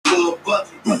I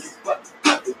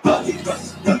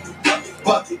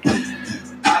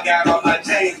got all my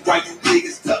chains while you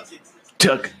niggas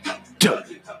tuck.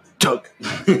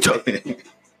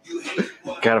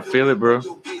 Gotta feel it, bro.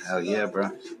 Hell yeah, bro.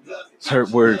 It's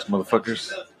HurtWords,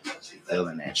 motherfuckers.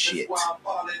 Feeling that shit.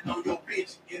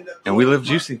 And we live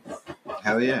juicy.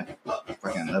 Hell yeah.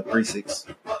 Fucking up 3-6.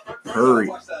 Hurry.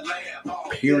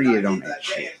 Period on that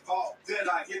shit.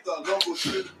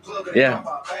 Yeah.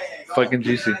 Fucking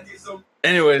juicy.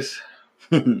 Anyways.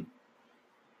 Coming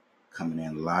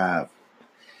in live.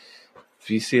 If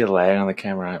you see a lag on the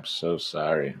camera, I'm so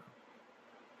sorry.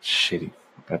 Shitty.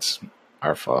 That's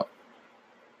our fault.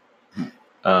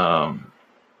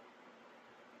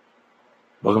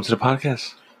 Welcome to the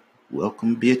podcast.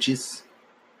 Welcome, bitches.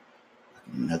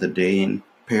 Another day in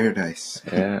paradise.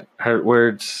 Yeah.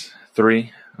 HurtWords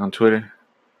 3 on Twitter.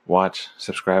 Watch,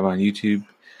 subscribe on YouTube.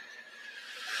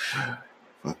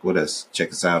 Fuck with us.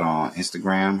 Check us out on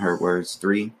Instagram,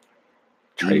 HurtWords3.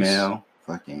 Gmail,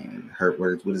 fucking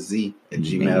HurtWords with a Z at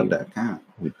gmail.com.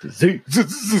 With the Z.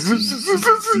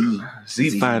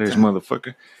 Z fighters,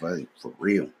 motherfucker. For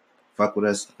real. Fuck with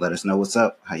us. Let us know what's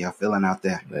up. How y'all feeling out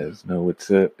there? Let us know what's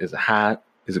up. Is it hot?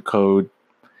 Is it cold?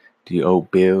 Do you owe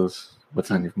bills? What's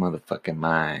on your motherfucking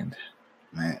mind?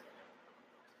 Man.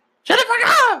 Shut the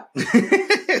fuck up!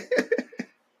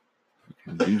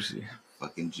 Juicy.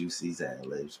 Fucking Juicy's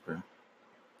ad-libs, bro.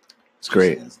 It's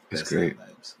great. It's great.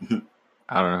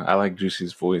 I don't know. I like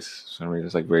Juicy's voice. For some reason,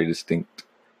 it's like very distinct.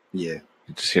 Yeah.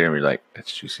 You just hear me like,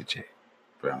 that's Juicy J.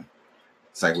 Bro.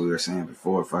 It's like we were saying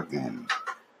before, fucking...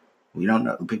 We don't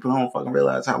know. People don't fucking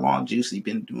realize how long Juicy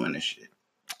been doing this shit.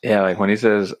 Yeah, like when he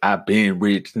says, I've been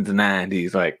rich since the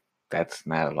 90s, like, that's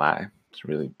not a lie. It's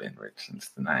really been rich since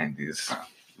the 90s.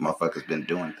 Motherfucker's been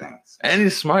doing things. And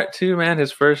he's smart too, man.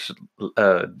 His first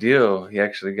deal, he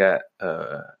actually got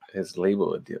his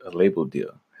label deal.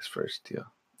 His first deal.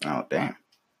 Oh, damn.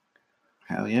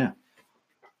 Hell yeah.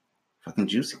 Fucking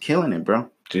Juicy killing it, bro.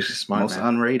 Juicy smart, most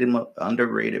man.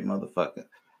 underrated motherfucker.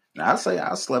 Now, I say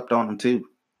I slept on him too.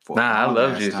 I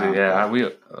love Juicy. Time, yeah,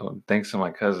 thanks to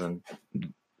my cousin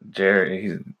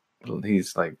Jerry.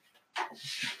 He's like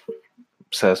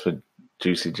obsessed with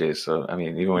Juicy J. So I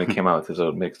mean, even when he came out with his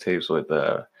old mixtapes with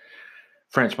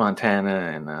French Montana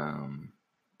and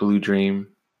Blue Dream,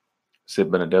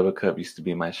 Sip in a Double Cup used to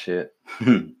be my shit.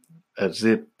 A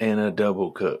zip and a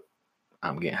double cup.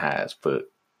 I'm getting high as fuck.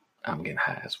 I'm getting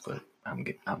high as fuck. I'm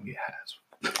getting high as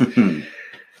fuck.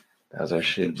 That was our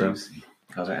shit, bro.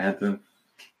 That was our anthem.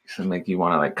 To make you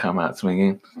want to like come out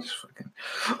swinging, just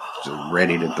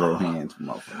ready to throw hands,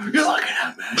 motherfuckers. You're looking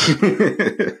at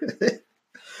me.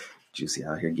 Juicy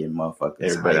out here getting motherfuckers.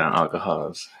 Everybody on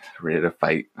alcohols, ready to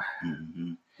fight.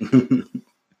 Mm-hmm.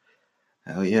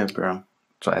 Hell yeah, bro.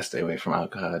 So I stay away from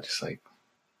alcohol. Just like,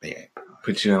 yeah, bro.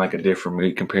 Put you in like a different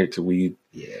mood compared to weed.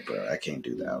 Yeah, bro. I can't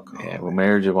do the alcohol. Yeah, with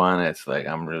marijuana, it's like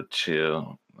I'm real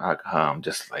chill. Alcohol, I'm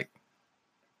just like.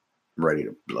 Ready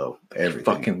to blow everything.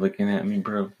 Fucking looking at me,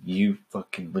 bro. You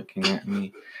fucking looking at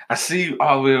me. I see you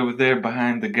all the way over there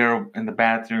behind the girl in the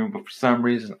bathroom, but for some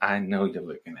reason, I know you're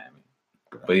looking at me.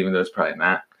 But even though it's probably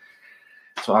not.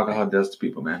 That's what alcohol does to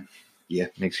people, man. Yeah.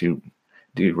 Makes you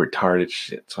do retarded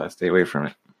shit, so I stay away from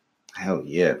it. Hell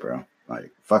yeah, bro.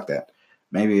 Like, fuck that.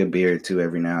 Maybe a beer or two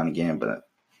every now and again, but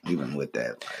even with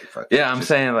that, like, fuck. Yeah, I'm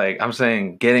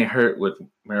saying getting hurt with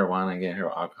marijuana and getting hurt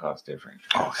with alcohol is different.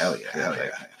 Oh, hell yeah. Hell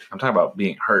yeah. I'm talking about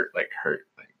being hurt. Like,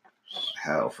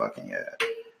 hell fucking yeah.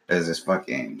 There's this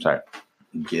fucking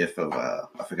gif of, I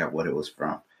forgot what it was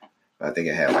from. But I think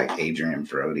it had like Adrian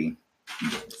Brody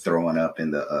throwing up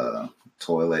in the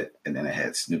toilet, and then it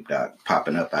had Snoop Dogg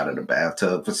popping up out of the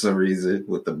bathtub for some reason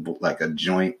with like a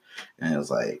joint, and it was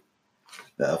like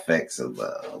the effects of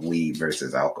weed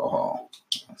versus alcohol.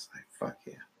 I was like, fuck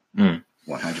yeah.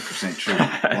 100% true.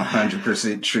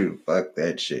 100% true. Fuck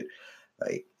that shit.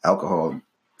 Like, alcohol,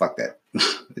 fuck that.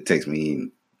 It takes me,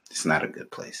 it's not a good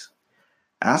place.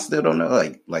 I still don't know.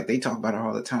 Like they talk about it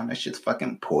all the time. That shit's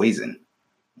fucking poison.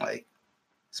 Like,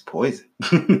 it's poison.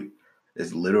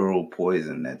 It's literal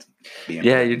poison that's being.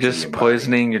 Yeah, you're just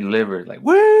poisoning your liver. Like,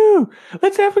 woo!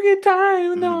 Let's have a good time,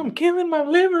 even though I'm killing my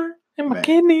liver and my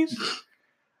kidneys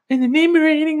and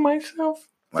inebriating myself.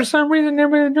 For some reason,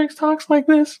 everybody that drinks talks like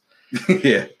this.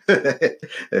 Yeah.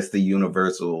 That's the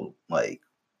universal, like.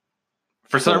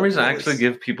 For some reason, I actually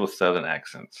give people Southern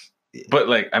accents. Yeah. But,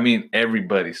 like, I mean,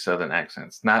 everybody's Southern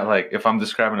accents. Not like, if I'm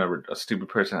describing a stupid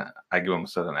person, I give them a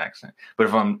Southern accent. But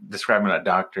if I'm describing a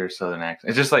doctor, Southern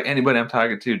accent. It's just like anybody I'm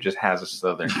talking to just has a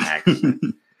Southern accent.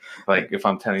 Like, if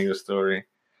I'm telling you a story,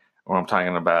 or I'm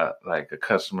talking about, like, a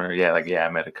customer. I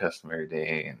met a customer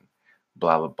today, and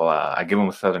blah, blah, blah. I give him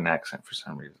a Southern accent for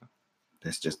some reason.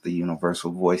 That's just the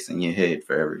universal voice in your head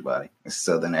for everybody. It's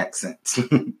Southern accents.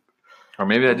 Or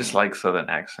maybe I just like Southern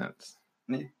accents.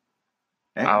 Yeah.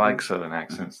 I like Southern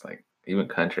accents, like even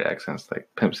country accents, like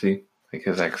Pimp C. Like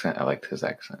his accent, I liked his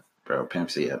accent. Bro, Pimp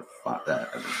C had that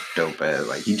dope ass.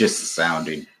 Like, he just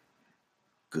sounded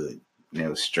good. You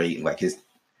know, straight. Like, his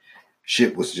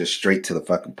shit was just straight to the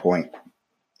fucking point.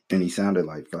 And he sounded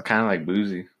like fucking. Kind of like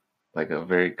Boozy. Like a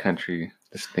very country,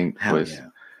 distinct voice. Yeah.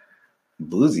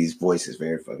 Boozy's voice is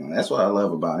very fucking. That's what I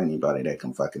love about anybody that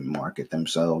can fucking market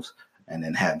themselves and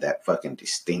then have that fucking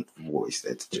distinct voice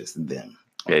that's just them.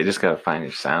 Yeah, you just gotta find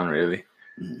your sound, really.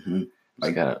 Mm-hmm.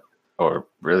 Like, or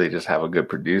really just have a good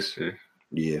producer.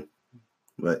 Yeah,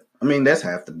 but I mean that's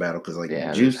half the battle because like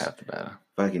Juice, half the battle.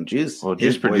 Fucking Juice. Well,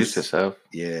 Juice produced himself.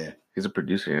 Yeah, he's a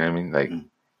producer. You know what I mean? Like,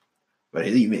 but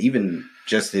even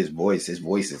just his voice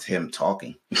is him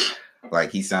talking.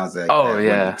 Like he sounds like when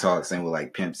he talks, same with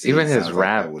like Pimp C. Even his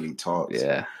rap when he talks.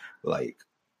 Yeah, like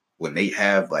when they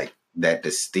have like that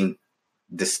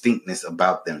distinctness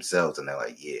about themselves, and they're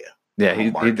like, yeah,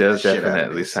 he does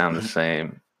definitely sound the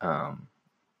same.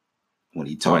 When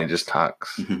he just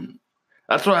talks.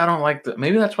 That's why I don't like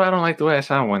maybe that's why I don't like the way I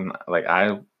sound when like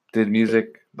I did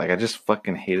music. Like I just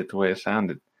fucking hated the way it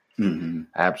sounded. Mm-hmm.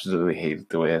 I absolutely hated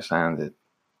the way it sounded.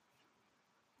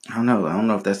 I don't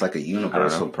know if that's like a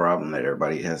universal problem that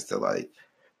everybody has to like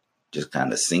just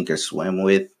kind of sink or swim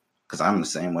with. Because I'm the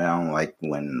same way. I don't like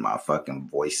when my fucking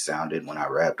voice sounded when I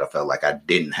rapped. I felt like I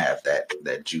didn't have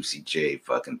that Juicy J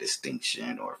fucking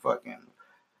distinction or fucking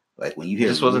like when you hear.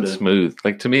 It just wasn't smooth.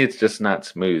 Like to me, it's just not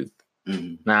smooth.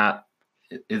 Mm-hmm.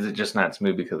 Is it just not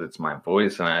smooth because it's my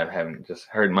voice and I haven't just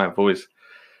heard my voice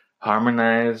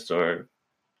harmonized or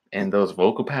in those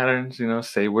vocal patterns, you know,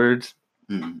 say words.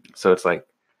 Mm-hmm. So it's like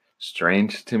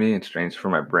strange to me and strange for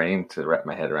my brain to wrap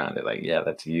my head around it. Like, yeah,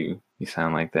 that's you. You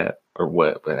sound like that or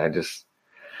what? But I just,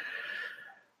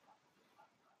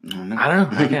 I don't know.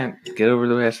 I can't get over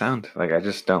the way I sound. Like, I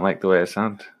just don't like the way I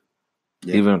sound.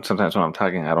 Yeah. Even sometimes when I'm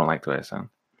talking, I don't like the way I sound.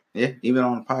 Yeah, even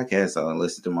on the podcast, I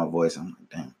listen to my voice. I'm like,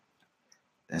 damn.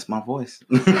 That's my voice.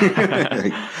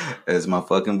 That's my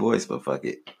fucking voice, but fuck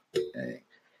it. Hey,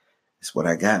 it's what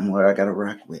I got and what I got to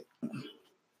rock with.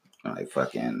 Like,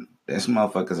 fucking, there's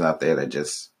motherfuckers out there that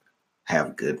just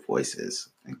have good voices.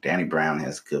 Like, Danny Brown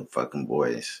has a good fucking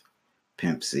voice.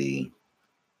 Pimp C,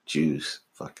 Juice,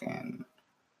 fucking,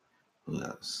 who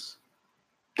else?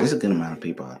 There's a good amount of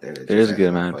people out there. There's a good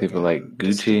amount of people like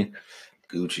Gucci.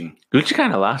 Gucci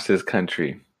kind of lost his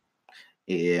country.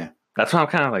 Yeah. That's why I'm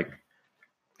kind of like,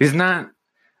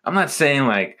 I'm not saying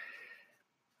like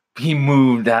he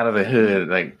moved out of the hood,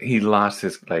 like he lost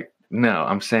his, like, no,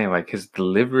 I'm saying like his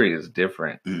delivery is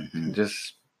different. Mm-hmm.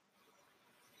 Just,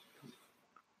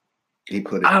 he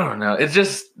put it. I don't know. It's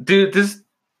just, dude, it's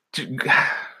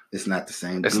not the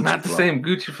same. It's not the same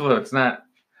Gucci flow. It's not,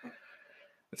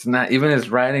 even his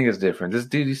writing is different. This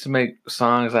dude used to make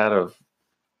songs out of,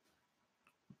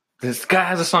 this guy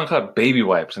has a song called Baby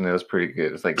Wipes and it was pretty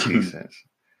good. It's like decent.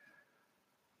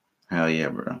 Hell yeah,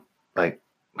 bro. Like,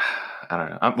 I don't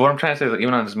know. What I'm trying to say is, like,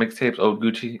 even on his mixtapes, old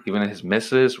Gucci, even his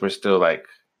misses were still like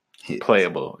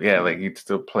playable. Yeah, like he'd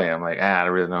still play. I'm like, I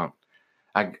really don't.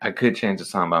 I could change the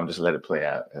song, but I'm just let it play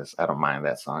out. As I don't mind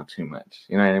that song too much.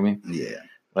 You know what I mean? Yeah.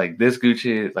 Like this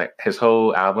Gucci, like his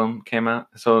whole album came out.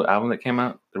 His whole album that came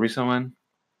out, the recent one.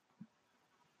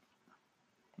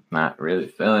 Not really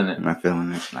feeling it. Not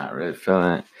feeling it. Not really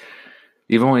feeling it.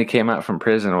 Even when he came out from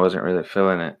prison, I wasn't really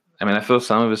feeling it. I mean, I feel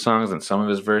some of his songs and some of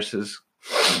his verses,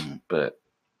 but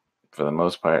for the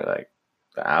most part, like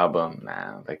the album,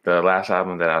 nah. Like the last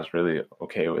album that I was really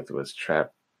okay with was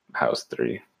Trap House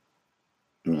 3.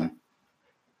 Yeah.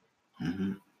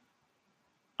 Mm-hmm.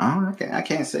 I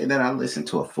can't say that I listened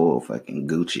to a full fucking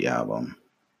Gucci album.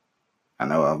 I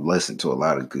know I've listened to a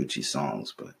lot of Gucci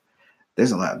songs, but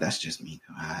there's a lot. That's just me.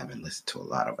 I haven't listened to a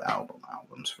lot of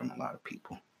albums from a lot of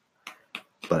people.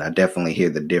 But I definitely hear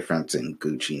the difference in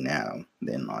Gucci now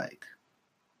than like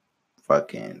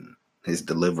fucking his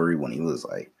delivery when he was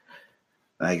like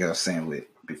I was saying with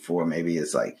before, maybe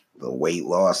it's like the weight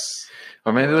loss.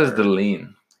 Or maybe it was the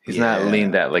lean. He's not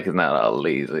leaned out, like he's not all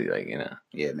lazy, like, you know.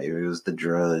 Yeah, maybe it was the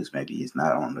drugs. Maybe he's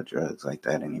not on the drugs like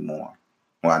that anymore.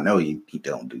 Well, I know he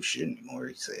don't do shit anymore,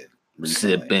 he said.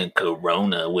 Sipping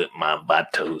Corona with my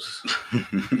vatos.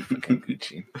 Fucking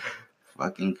Gucci.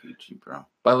 Fucking Gucci, bro.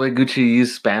 By the way, Gucci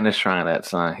used Spanish on that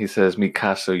song. He says, "Mi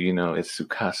caso, you know, it's su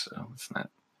caso." It's not.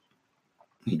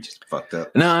 He just fucked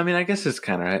up. No, I mean, I guess it's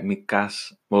kind of right. Mi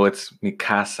casa. Well, it's mi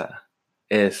casa.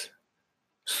 Es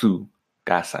su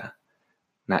casa.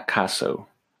 Not caso.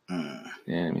 Mm.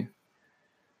 You know what I mean?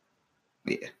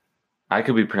 Yeah. I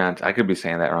could be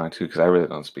saying that wrong too, because I really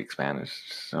don't speak Spanish.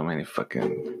 So many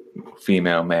fucking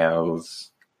female,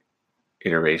 males,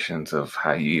 iterations of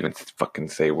how you even fucking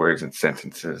say words and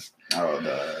sentences. Oh,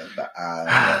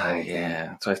 the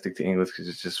yeah. So I stick to English because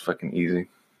it's just fucking easy.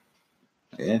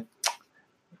 Yeah.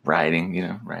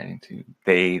 Writing too.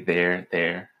 They, there.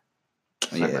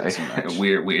 Yeah, too much.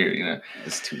 Weird,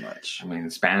 It's too much. I mean,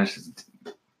 Spanish is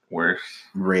worse.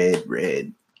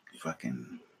 Red.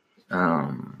 Fucking.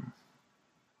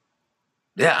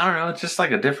 Yeah, I don't know. It's just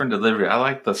like a different delivery. I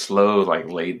like the slow, like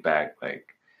laid back,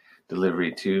 like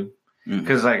delivery too.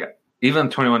 Because like even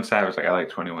 21 Savage, like I like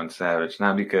 21 Savage,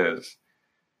 not because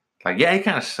like he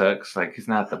kind of sucks. Like he's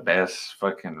not the best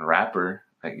fucking rapper.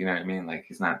 Like you know what I mean? Like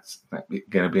he's not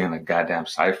gonna be in a goddamn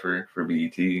cipher for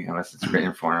BET unless it's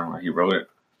written for him or he wrote it.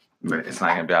 But it's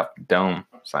not gonna be off the dome.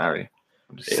 Sorry,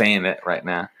 I'm just saying it right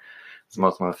now. Because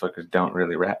most motherfuckers don't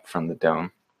really rap from the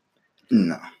dome.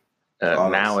 No.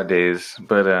 Nowadays,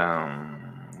 but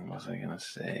what was I gonna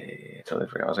say? I totally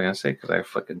forgot what I was gonna say because I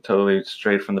fucking totally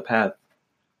strayed from the path.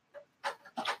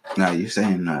 No, you're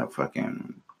saying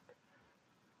fucking.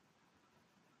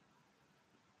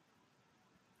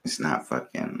 It's not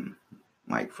fucking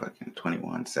like fucking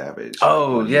 21 Savage.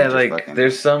 Oh yeah, like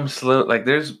there's some slow, like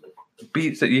there's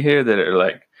beats that you hear that are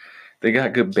like they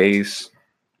got good bass.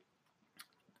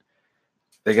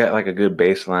 They got like a good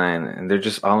bass line and they're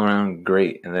just all around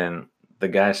great. And then the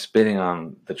guy spitting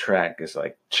on the track is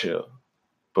like chill.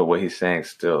 But what he's saying is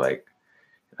still like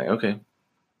okay.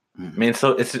 I mean,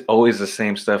 so it's always the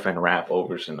same stuff in rap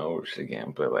over and over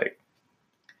again, but like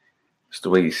it's the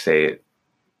way you say it.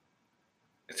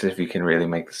 It's if you can really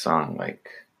make the song like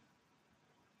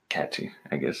catchy,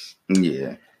 I guess.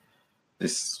 Yeah.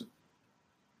 It's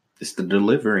the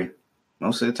delivery.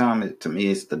 Most of the time, to me,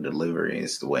 it's the delivery.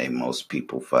 It's the way most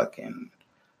people fucking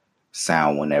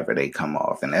sound whenever they come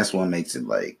off. And that's what makes it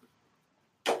like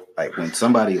when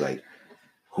somebody like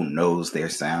who knows their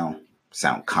sound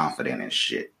confident and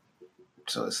shit.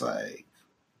 So it's like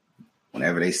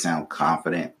whenever they sound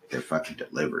confident, their fucking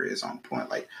delivery is on point.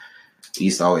 Like we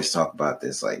used to always talk about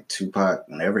this, like Tupac,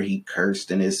 whenever he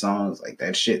cursed in his songs, like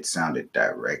that shit sounded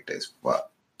direct as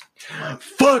fuck. Like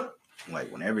fuck.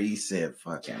 Like whenever he said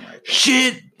fucking like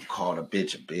shit, called a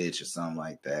bitch or something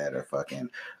like that, or fucking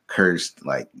cursed,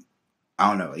 like I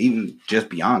don't know, even just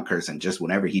beyond cursing, just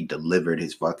whenever he delivered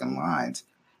his fucking lines,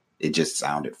 it just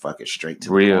sounded fucking straight to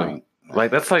the point.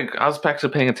 Like that's like I was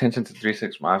actually paying attention to 3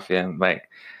 6 Mafia and like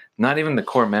not even the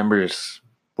core members.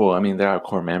 Well, I mean there are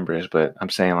core members, but I'm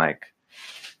saying like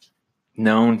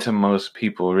known to most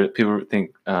people. People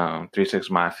think 3 6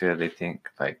 Mafia. They think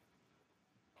like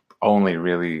only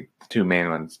really the two main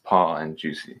ones, Paul and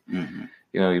Juicy. Mm-hmm.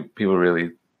 You know, people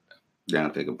really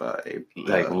don't think about it.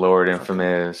 Like Lord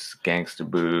Infamous, Gangsta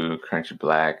Boo, Crunchy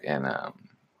Black, and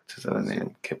what's his other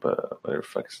name? Kippa, whatever the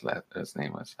fuck his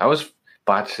name was. I always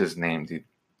botch his name, dude.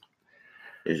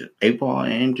 Is 8-Ball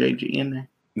and MJG in there?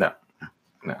 No.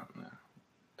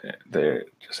 They're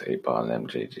just 8-Ball and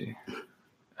MJG.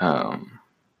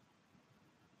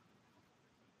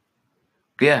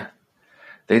 Yeah.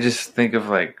 They just think of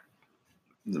like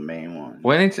the main one.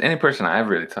 When it's any person I've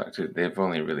really talked to, they've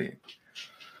only really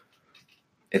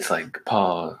it's like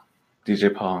Paul,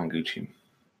 DJ Paul and Gucci.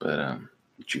 But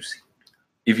Juicy.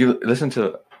 If you listen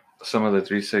to some of the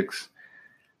 3 6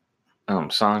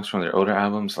 songs from their older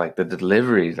albums, like the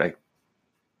deliveries, like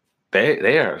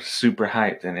they are super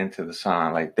hyped and into the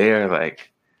song. Like they are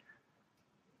like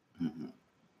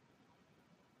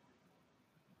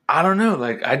I don't know,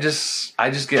 like I just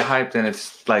get hyped and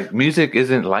it's like music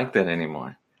isn't like that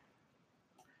anymore.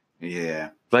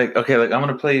 Yeah. Like okay, like I'm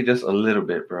gonna play just a little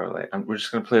bit, bro. Like we're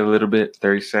just gonna play a little bit,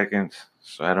 30 seconds,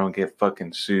 so I don't get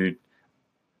fucking sued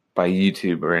by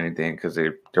YouTube or anything, because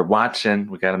they're watching.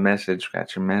 We got a message. We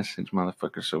got your message,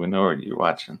 motherfucker, so we know you're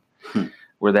watching.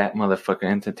 We're that motherfucker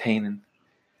entertaining.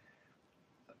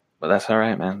 But that's all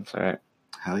right, man. It's all right.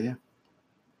 Hell yeah.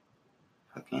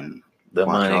 Fucking the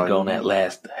money gonna at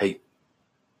last. Hey.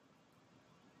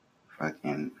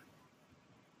 Fucking.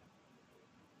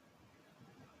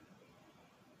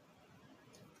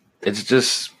 It's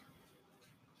just,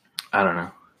 I don't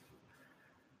know.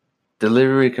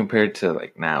 Delivery compared to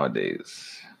like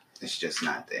nowadays, it's just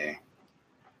not there.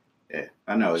 Yeah,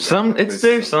 I know. It's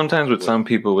there sometimes with some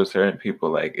people, with certain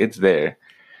people, like it's there,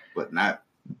 but not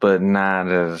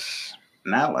as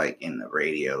not like in the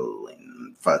radio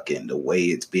and fucking the way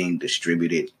it's being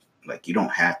distributed. Like you don't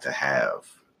have to have.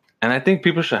 And I think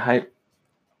people should hype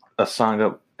a song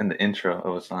up in the intro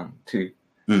of a song too,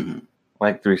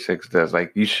 like 3 6 does.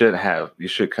 Like you should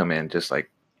come in just like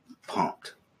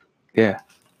pumped. Yeah.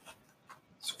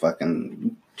 Just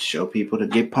fucking show people to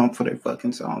get pumped for their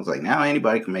fucking songs. Like, now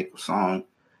anybody can make a song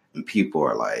and people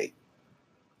are like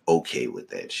okay with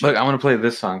that shit. Look, I want to play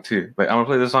this song too. Like, I want to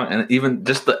play this song, and even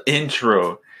just the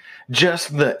intro,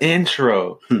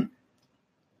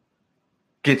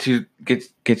 get you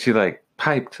like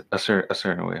piped a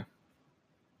certain way.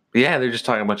 Yeah, they're just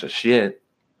talking a bunch of shit,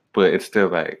 but it's still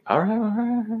like, all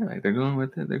right, like they're going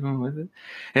with it,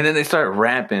 and then they start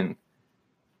rapping,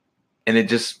 and it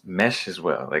just meshes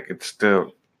well. Like, it's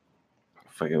still,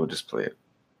 fuck it, we'll just play it.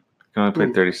 I can only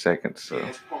play 30 seconds, so.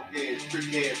 Talking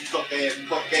shit.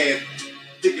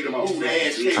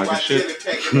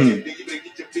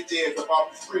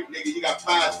 You got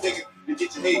 5 seconds to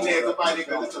get your hating ass up out here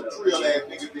because there's some real ass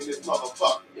niggas in this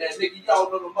motherfucker. Yeah, nigga,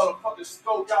 y'all know the motherfuckers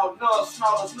scope, y'all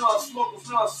non-smokers, non-smokers,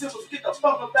 non-sippers. Get the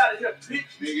fuck up out of here, bitch.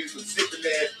 Niggas some sipping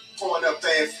ass, pouring up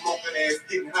ass, smoking ass,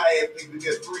 getting high ass niggas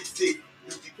get 3-6.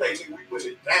 UGK nigga, we put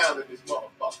it down in this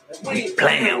motherfucker. And we ain't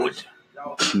playing with you.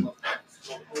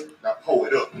 Now pull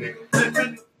it up,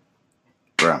 nigga.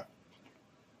 Bro.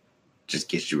 Just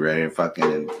get you ready to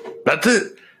fucking. That's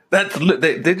it.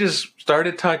 They just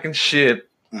started talking shit,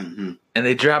 and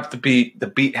they dropped the beat. The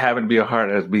beat happened to be a hard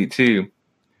ass beat too,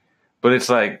 but it's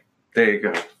like, there you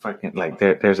go, fucking like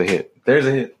there's a hit. There's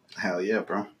a hit. Hell yeah,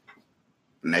 bro.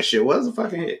 And that shit was a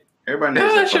fucking hit. Everybody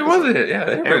knows that shit was a hit. Yeah,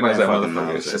 everybody knows that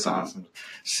motherfucker. It's just awesome.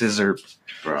 Scissor,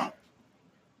 bro.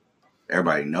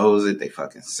 Everybody knows it. They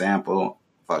fucking sample,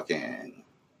 fucking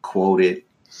quote it.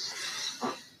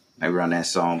 They run that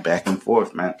song back and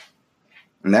forth, man.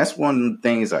 And that's one of the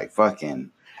things, like, fucking,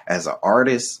 as an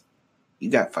artist, you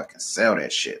got to fucking sell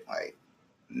that shit. Like,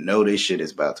 know this shit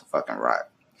is about to fucking rock.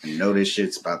 Know this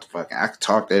shit's about to fucking, I can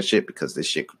talk that shit because this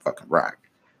shit can fucking rock.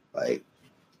 Like,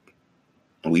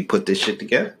 we put this shit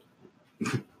together.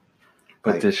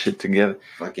 This shit together.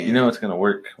 Fucking, you know what's going to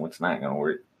work, what's not going to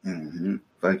work. Mm-hmm.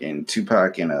 Fucking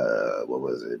Tupac and, what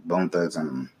was it? Bone Thugs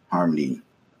and Harmony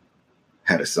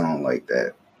had a song like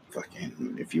that.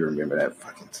 Fucking, if you remember that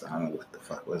fucking song, what the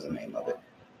fuck was the name of it?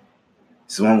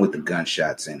 It's the one with the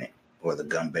gunshots in it, or the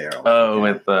gun barrel. Oh,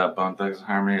 with Bone Thugs and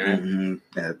Harmony, right?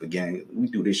 Mm-hmm. At the beginning, we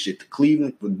do this shit to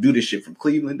Cleveland. We do this shit from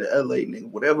Cleveland to LA, nigga.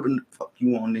 Whatever the fuck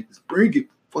you want, niggas, bring it.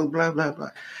 Fuck, blah, blah, blah.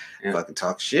 Yeah. Fucking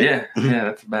talk shit. Yeah,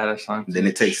 that's a badass song. Then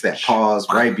it takes that pause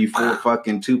right before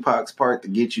fucking Tupac's part to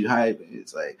get you hype. And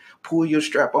it's like, pull your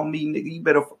strap on me, nigga.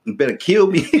 You better kill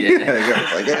me. Yeah.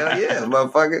 Like, hell yeah,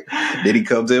 motherfucker. Then he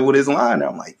comes in with his line.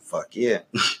 I'm like, fuck yeah.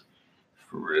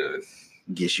 For real.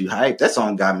 Gets you hyped. That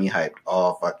song got me hyped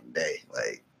all fucking day.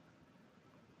 Like,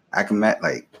 I can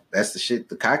like, that's the shit.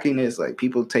 The cockiness, like,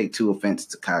 people take too offense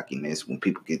to cockiness when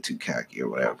people get too cocky or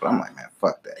whatever. But I'm like, man,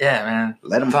 fuck that. Yeah, man.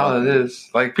 Let them. That's all it is.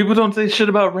 Like, people don't say shit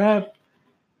about rap.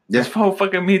 Yeah. This whole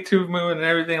fucking Me Too movement and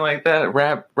everything like that.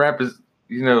 Rap is,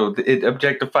 you know, it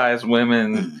objectifies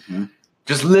women. Mm-hmm.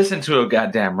 Just listen to a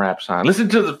goddamn rap song. Listen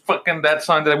to the fucking that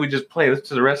song that we just played. Listen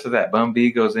to the rest of that. Bum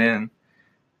B goes in.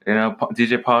 You know,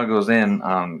 DJ Paul goes in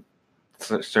on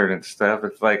certain stuff.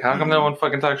 It's like, how come no one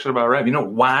fucking talks shit about rap? You know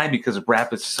why? Because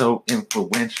rap is so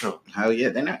influential. Hell yeah,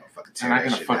 they're not gonna fucking tear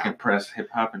that shit fucking down. Press hip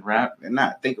hop and rap. They're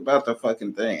not. Think about the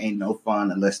fucking thing. Ain't no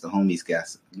fun unless the homies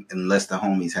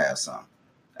have some.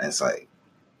 And it's like,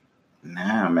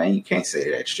 nah, man, you can't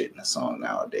say that shit in a song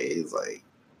nowadays. Like,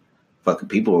 fucking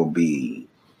people will be,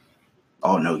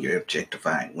 oh no, you're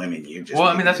objectifying women. You're just. Well,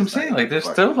 I mean, that's what I'm saying. Like, there's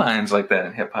still lines like that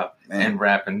in hip hop and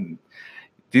rap, and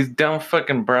these dumb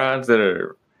fucking broads that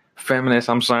are feminists.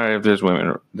 I'm sorry if there's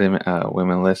women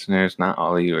listeners. Not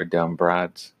all of you are dumb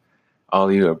broads. All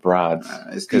of you are broads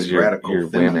because you're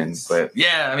women. But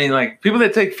yeah, I mean, like, people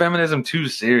that take feminism too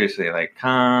seriously, like,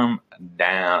 calm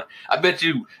down. I bet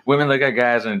you women look at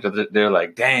guys and they're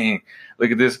like, dang,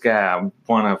 look at this guy. I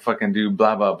want to fucking do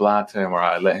blah, blah, blah to him, or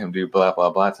I let him do blah, blah,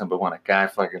 blah to him. But when a guy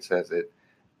fucking says it,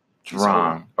 it's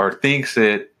wrong, or thinks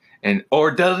it, or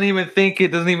doesn't even think it,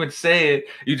 doesn't even say it,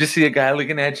 you just see a guy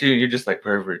looking at you and you're just like,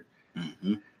 pervert.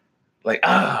 Mm-hmm. Like,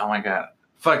 oh my God.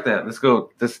 Fuck that. Let's go.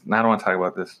 I don't want to talk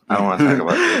about this. I don't want to talk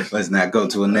about this. Let's not go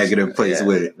to a negative place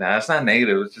with it. Nah, it's not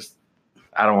negative. It's just,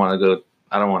 I don't want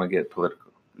to get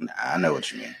political. Nah, I know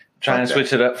what you mean. Trying to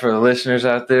switch it up for the listeners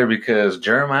out there, because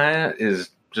Jeremiah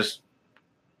is just,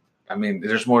 I mean,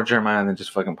 there's more Jeremiah than just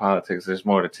fucking politics. There's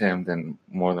more to Tim than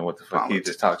what the fuck he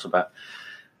just talks about.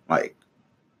 Like,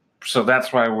 so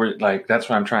that's why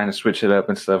I'm trying to switch it up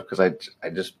and stuff, because I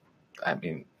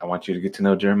want you to get to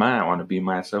know Jeremiah. I want to be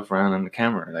myself around on the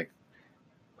camera. Like,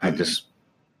 I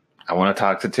want to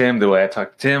talk to Tim the way I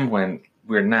talk to Tim when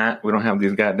we don't have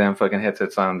these goddamn fucking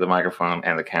headsets on, the microphone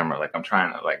and the camera. Like, I'm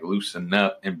trying to, like, loosen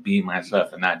up and be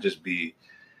myself and not just be,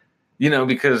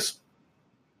 because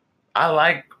I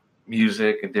like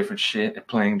music and different shit and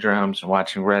playing drums and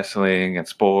watching wrestling and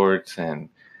sports and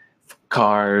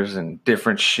cars and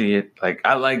different shit. Like,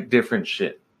 I like different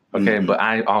shit. Okay. But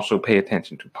I also pay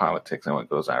attention to politics and what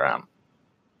goes around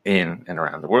in and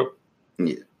around the world.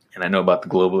 Yeah. And I know about the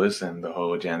globalists and the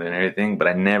whole agenda and everything, but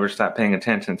I never stop paying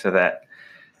attention to that.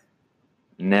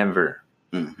 Never.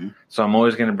 So I'm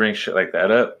always going to bring shit like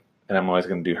that up. And I'm always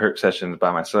going to do hurt sessions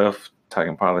by myself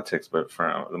talking politics. But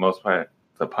for the most part,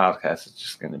 the podcast is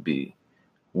just going to be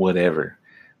whatever.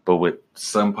 But with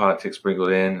some politics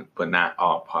sprinkled in, but not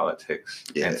all politics.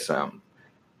 Yeah. And some,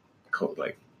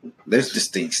 like, there's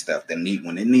distinct stuff that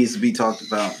when it needs to be talked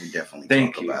about, we definitely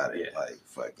talk about it. Yeah. Like,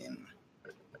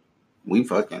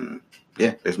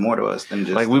 there's more to us than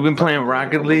just... Like, we've been playing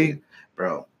Rocket League.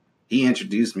 Bro, he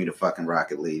introduced me to fucking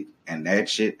Rocket League, and that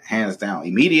shit, hands down,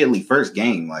 immediately, first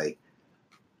game, like,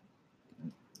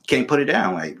 can't put it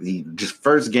down. Like, just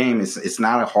first game, it's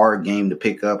not a hard game to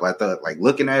pick up. I thought, like,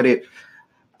 looking at it,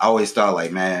 I always thought,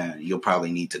 like, man, you'll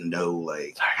probably need to know,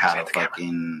 like, how to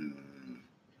fucking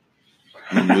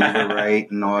maneuver right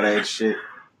and all that shit.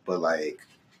 But, like,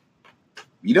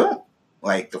 you don't.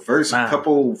 Like, the first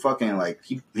couple fucking, like,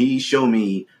 he showed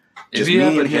me just if you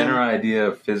have a general idea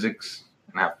of physics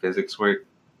and how physics work,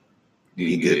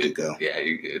 you're good to go. Yeah,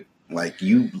 you're good. Like,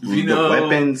 the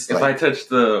weapons. If I touch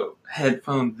the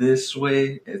headphone this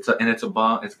way, it's a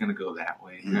ball, it's going to go that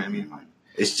way. You know what I mean? Like,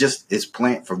 it's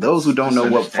playing. For those who don't know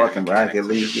what fucking Rocket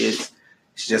League is,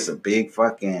 it's just a big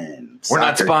fucking... We're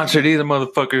not sponsored either,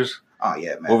 motherfuckers. Oh,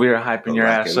 yeah, man. Well, we are hyping your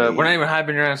ass up. We're not even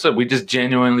hyping your ass up. We just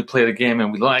genuinely play the game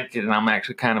and we like it, and I'm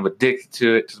actually kind of addicted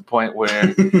to it to the point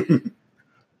where...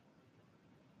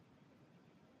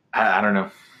 I don't know.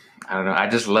 I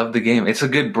just love the game. It's a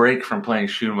good break from playing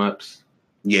shoot-em-ups.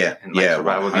 Yeah, and like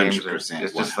survival 100%, games.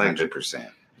 It's just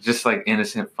 100%. It's just like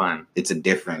innocent fun. It's a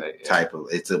different type of...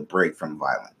 It's a break from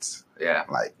violence. Yeah.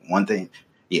 Like, one thing...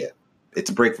 Yeah, it's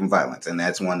a break from violence, and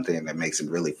that's one thing that makes it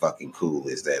really fucking cool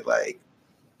is that, like,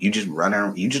 you just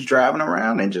driving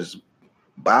around and just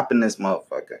bopping this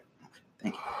motherfucker.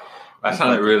 That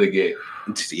sounded really gay.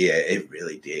 Yeah, it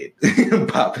really did.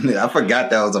 Bopping it. I forgot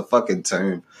that was a fucking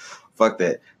term. Fuck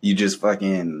that. You just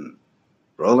fucking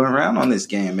rolling around on this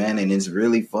game, man, and it's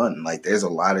really fun. Like, there's a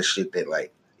lot of shit that,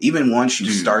 like, even once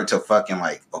you start to fucking,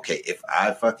 like, okay, if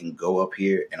I fucking go up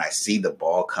here and I see the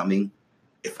ball coming,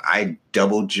 if I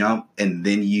double jump and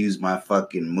then use my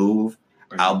fucking move,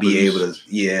 I'll be able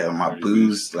to, my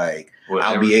boost, like,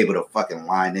 whatever. I'll be able to fucking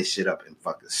line this shit up and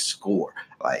fucking score.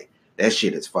 Like, that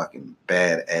shit is fucking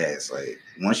badass. Like,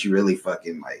 once you really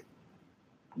fucking, like,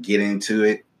 get into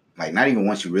it, like, not even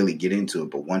once you really get into it,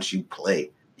 but once you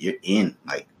play, you're in.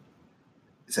 Like,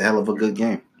 it's a hell of a good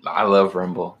game. I love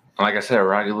Rumble. Like I said,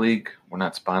 Rocket League, we're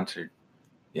not sponsored.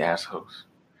 You assholes.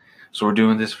 So we're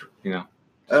doing this,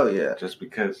 Oh, yeah. Just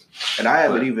because. And I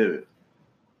haven't even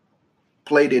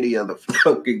played any other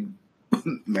fucking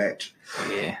match.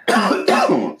 Yeah.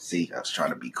 See, I was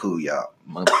trying to be cool, y'all.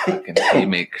 Motherfucking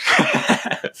haymakers.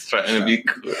 I was trying to be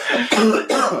cool.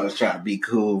 I was trying to be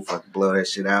cool. Fucking blow that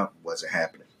shit out. Wasn't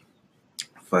happening.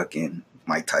 Fucking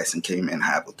Mike Tyson came in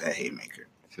hot with that haymaker.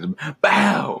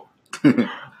 Bow.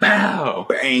 Bow.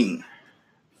 Bang.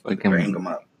 Fucking bang him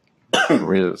up.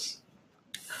 Riz.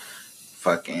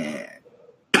 Fucking.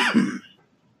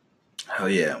 Oh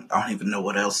yeah. I don't even know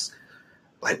what else.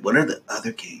 Like, what are the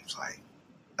other games like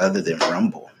other than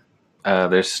Rumble?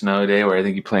 There's Snow Day where I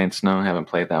think you play in snow. I haven't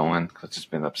played that one because I've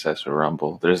just been obsessed with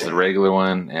Rumble. There's the regular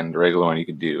one, and the regular one you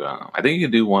could do. I think you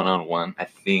could do 1-on-1. I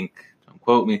think, don't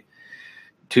quote me,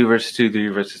 2 versus 2, 3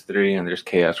 versus 3, and there's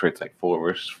Chaos where it's like 4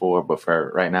 versus 4. But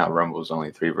for right now, Rumble is only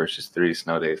 3 versus 3.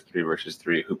 Snow Day is 3 versus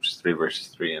 3. Hoops is 3 versus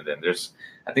 3, and then there's,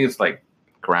 I think it's like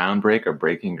Ground Break or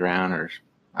Breaking Ground, or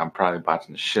I'm probably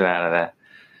botching the shit out of that.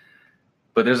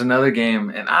 But there's another game,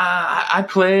 and I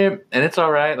play it, and it's all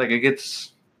right. Like, it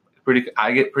gets pretty.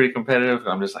 I get pretty competitive.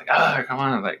 I'm just like, come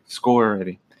on, like, score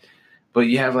already. But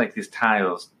you have like these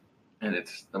tiles, and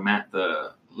it's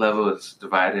the level is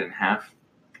divided in half.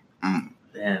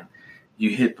 And you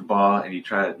hit the ball, and you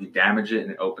damage it,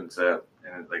 and it opens up,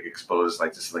 and it like exposes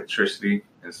like this electricity.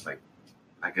 It's like,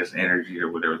 I guess, energy or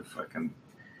whatever the fucking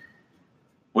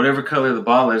whatever color the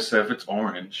ball is. So if it's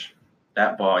orange,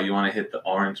 that ball, you want to hit the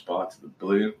orange ball to the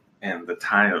blue, and the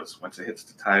tiles, once it hits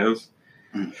the tiles,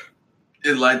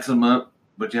 it lights them up,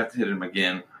 but you have to hit them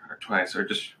again or twice or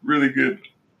just really good,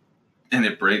 and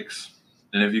it breaks.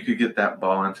 And if you could get that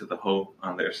ball into the hole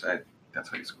on their side, that's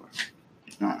how you score.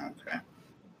 Oh, okay.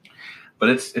 But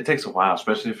it takes a while,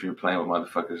 especially if you're playing with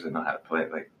motherfuckers that know how to play.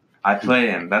 Like, I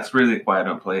play, and that's really why I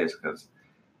don't play, is because,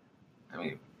 I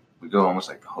mean, we go almost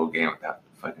like the whole game without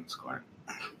fucking scoring.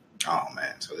 Oh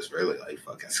man, so it's really like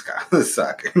fucking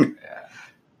soccer. Yeah,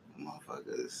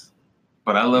 motherfuckers.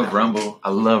 But I love Rumble. I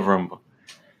love Rumble.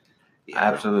 Yeah, I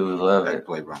absolutely love it. I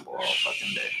play Rumble all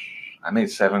fucking day. I made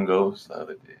 7 goals the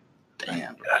other day.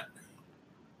 Damn, bro.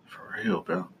 For real,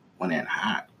 bro. Went in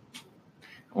hot.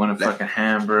 Went in fucking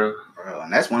ham, bro. Bro,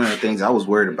 and that's one of the things I was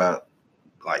worried about,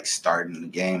 like, starting the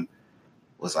game,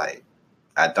 was, like,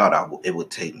 I thought it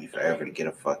would take me forever to get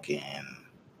a fucking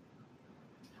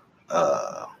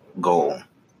goal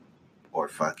or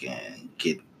fucking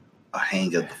get a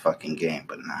hang of the fucking game.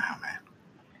 But nah, man.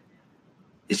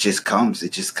 It just comes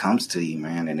to you,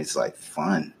 man, and it's, like,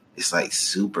 fun. It's, like,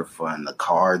 super fun. The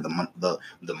car, the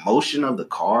motion of the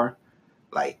car,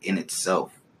 like, in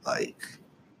itself, like,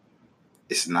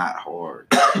 it's not hard.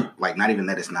 Like, not even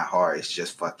that it's not hard. It's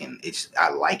just fucking, I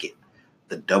like it.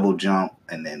 The double jump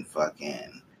and then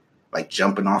fucking, like,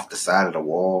 jumping off the side of the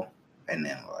wall and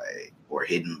then, like, or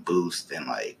hitting boost and,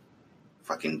 like,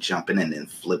 fucking jumping and then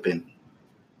flipping.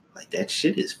 Like, that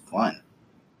shit is fun.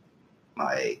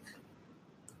 Like,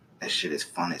 that shit is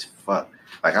fun as fuck.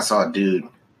 Like, I saw a dude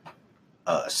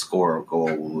score a goal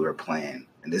when we were playing.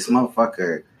 And this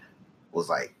motherfucker was,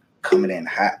 like, coming in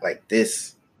hot like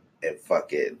this. And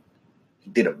fucking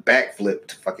did a backflip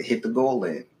to fucking hit the goal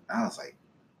in. I was like,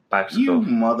 you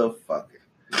motherfucker.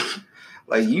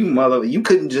 Like, you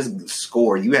couldn't just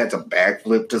score. You had to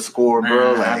backflip to score,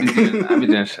 bro. Like, I be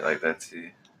doing shit like that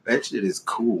too. That shit is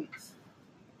cool.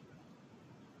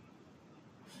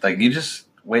 Like, you just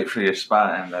wait for your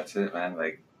spot and that's it, man.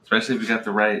 Like, especially if you got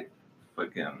the right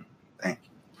fucking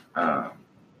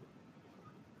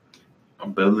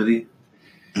ability.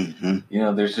 Mm-hmm. You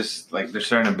know, there's just like there's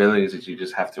certain abilities that you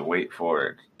just have to wait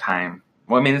for time.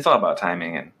 Well, I mean, it's all about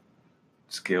timing and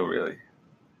skill, really.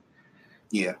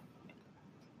 Yeah.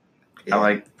 I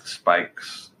like the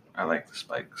spikes.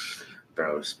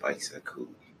 Bro, spikes are cool.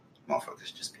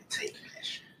 Motherfuckers just been taking that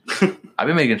shit. I've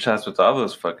been making shots with all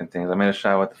those fucking things. I made a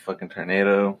shot with the fucking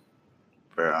tornado.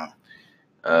 Bro.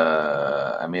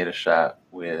 I made a shot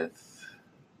with,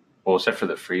 well, except for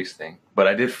the freeze thing. But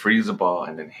I did freeze the ball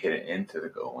and then hit it into the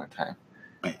goal one time.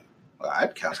 Man, well,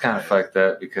 I'd count. It's kind of fucked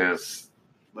up because,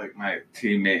 like, my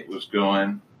teammate was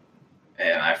going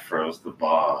and I froze the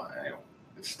ball and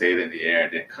it stayed in the air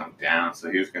and didn't come down.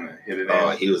 So he was going to hit it in.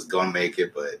 Oh, he was going to make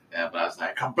it, but... Yeah, but I was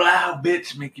like, kablow,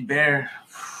 bitch, Mickey Bear.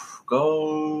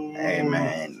 Go. Hey,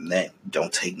 man,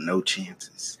 don't take no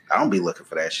chances. I don't be looking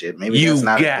for that shit. Maybe that's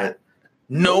not got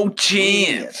no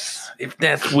chance. If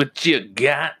that's what you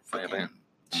got.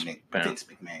 Vince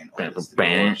McMahon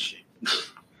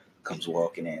comes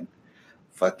walking in.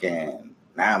 Fucking,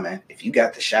 nah, man. If you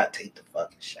got the shot, take the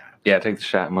fucking shot. Yeah, take the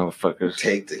shot, motherfuckers.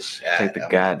 Take the shot. Take the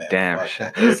goddamn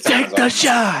shot. Take the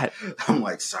shot. I'm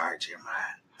like, sorry,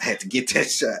 Jeremiah. I had to get that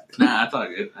shot. Nah, that's all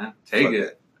good, man. Take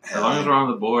it. As long as we're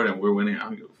on the board and we're winning, I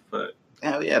don't give a fuck.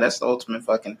 Hell yeah, that's the ultimate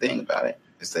fucking thing about it.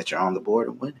 Is that you're on the board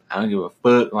and winning. I don't give a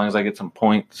fuck as long as I get some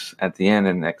points at the end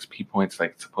and XP points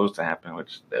like it's supposed to happen,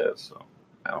 which it does. So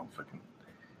I don't fucking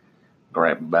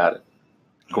gripe about it.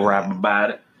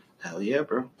 Hell yeah,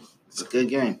 bro. It's a good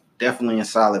game. Definitely a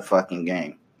solid fucking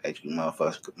game that you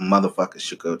motherfuckers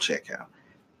should go check out.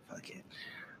 Fuck it.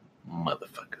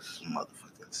 Motherfuckers.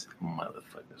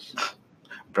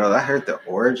 Bro, I heard the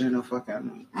origin of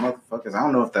fucking motherfuckers. I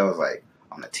don't know if that was like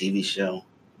on a TV show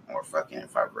or fucking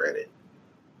if I read it.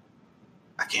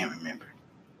 I can't remember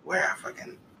where I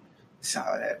fucking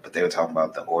saw that. But they were talking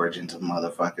about the origins of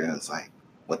motherfuckers, like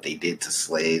what they did to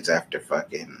slaves after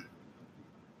fucking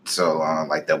so long.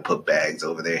 Like they'll put bags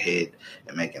over their head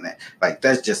and making that. Like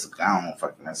that's just, I don't know,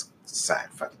 fucking that's side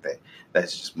fucking thing.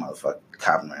 That's just motherfucking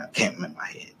copping around. Can't remember my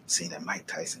head. Seeing that Mike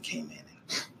Tyson came in and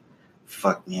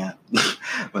fucked me up.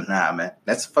 But nah, man,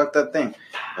 that's a fucked up thing.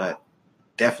 But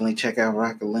definitely check out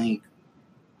Rocket League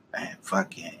and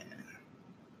fucking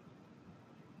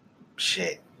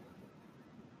shit.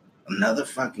 Another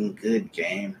fucking good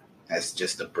game. That's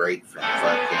just a break from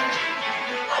fucking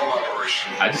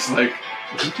collaboration. I just like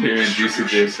hearing Juicy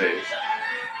J say it.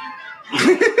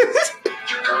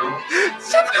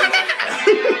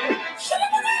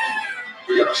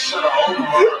 We gotta shut all the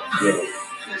mother.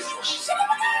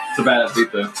 It's a badass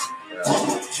beat though.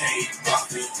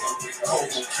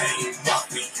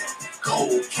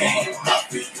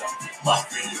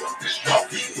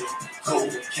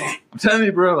 I'm telling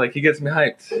you, bro, like he gets me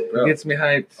hyped. Bro, he gets me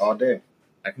hyped all day.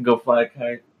 I can go fly a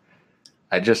kite.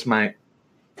 I just might.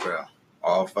 Bro,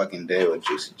 all fucking day with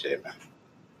Juicy J, man.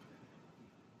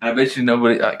 I bet you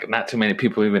nobody, like, not too many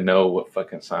people even know what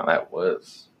fucking song that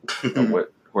was.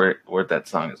 Or where that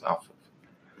song is off of.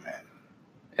 Man.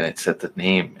 And it said the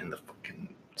name in the fucking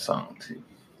song, too.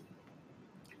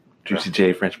 Juicy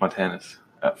J, French Montana's,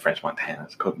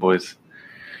 Coke Boys.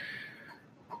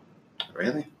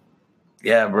 Really?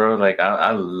 Yeah, bro. Like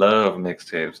I love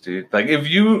mixtapes, dude. Like if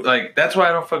you like, that's why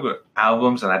I don't fuck with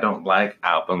albums, and I don't like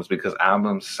albums because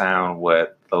albums sound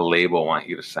what the label want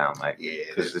you to sound like. Yeah,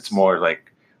 because it's more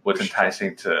like what's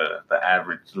enticing to the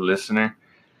average listener.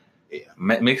 Yeah,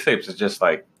 mixtapes is just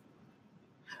like,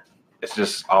 it's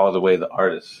just all the way the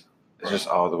artist. It's just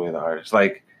all the way the artist.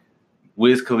 Like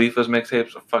Wiz Khalifa's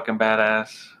mixtapes are fucking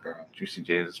badass. Bro. Juicy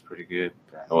J's is pretty good.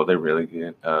 Oh, they're really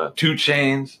good. 2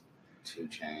 Chainz. 2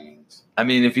 Chainz. I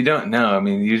mean, if you don't know, I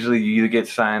mean, usually you either get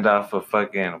signed off of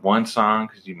fucking one song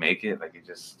because you make it, like it's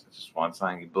just one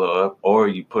song, you blow up, or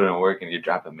you put in work and you're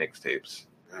dropping mixtapes.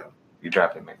 You're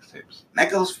dropping mixtapes.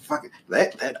 That goes fucking.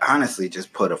 That honestly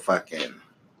just put a fucking,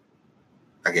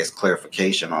 I guess,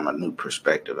 clarification on a new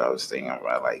perspective I was thinking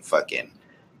about. Like fucking,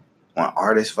 when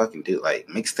artists fucking do like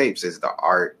mixtapes is the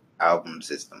art,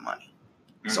 albums is the money.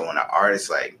 So when an artist,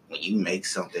 like, when you make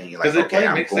something, you're like, okay,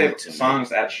 I'm going to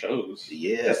songs at shows.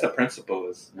 Yeah. That's the principle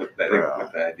is with the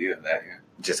idea of that, yeah.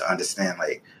 Just understand,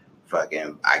 like,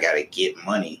 fucking, I got to get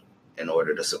money in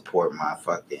order to support my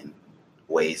fucking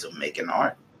ways of making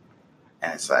art.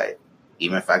 And it's like,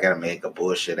 even if I got to make a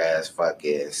bullshit ass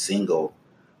fucking single,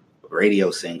 radio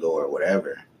single or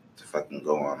whatever to fucking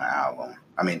go on the album.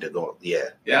 I mean, to go, yeah.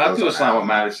 Yeah, I'll do a song with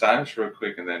Miley Cyrus real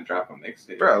quick and then drop a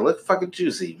mixtape. Bro, look fucking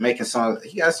Juicy making songs.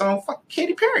 He got a song with fucking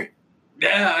Katy Perry.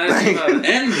 Yeah,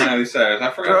 and Miley Cyrus.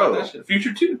 I forgot about that shit.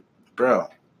 Future too. Bro.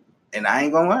 And I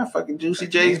ain't gonna lie, fucking Juicy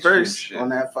J's verse on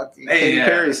that fucking Katy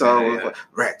Perry song was like,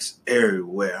 Rex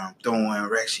everywhere. I'm throwing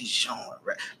Rex, he's showing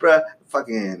Rex. Bro,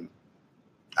 fucking,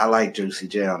 I like Juicy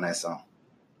J on that song.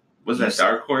 Was that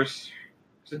Dark Horse?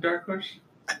 Is it Dark Horse?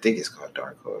 I think it's called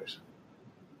Dark Horse.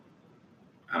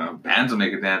 Bands will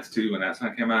make a dance too. When that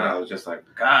song came out, I was just like,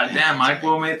 God damn, Mike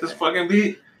Will made this fucking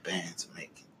beat. Bands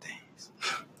making dance.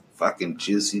 Fucking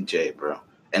Juicy J, bro.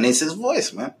 And it's his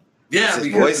voice, man. Yeah, it's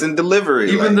his voice and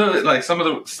delivery. Even though, like, some of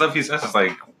the stuff he says is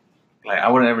like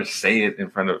I wouldn't ever say it in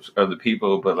front of other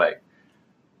people, but like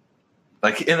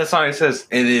in the song it says,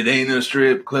 and it ain't no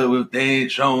strip club if they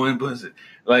ain't showing pussy.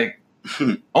 Like,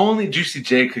 only Juicy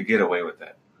J could get away with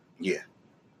that. Yeah.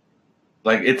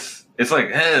 Like it's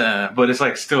like, but it's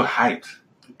like still hyped,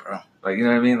 bro. Like, you know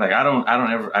what I mean? Like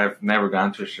I've never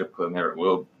gone to a strip club, never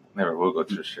will go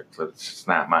to a strip club. It's just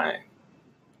not my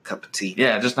cup of tea.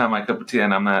 Yeah, just not my cup of tea,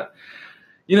 and I'm not.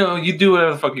 You know, you do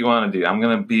whatever the fuck you want to do. I'm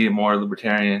gonna be more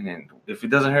libertarian, and if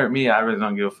it doesn't hurt me, I really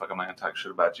don't give a fuck. I'm not gonna talk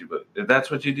shit about you, but if that's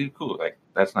what you do, cool. Like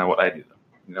that's not what I do.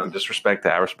 You know, just respect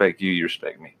that. I respect you. You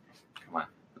respect me. Come on,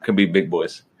 it could be big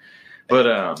boys,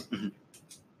 but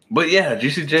But yeah,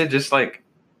 Juicy J just like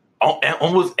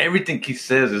almost everything he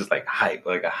says is like hype,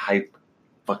 like a hype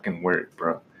fucking word,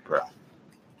 bro.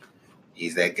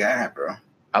 He's that guy, bro.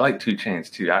 I like 2 Chainz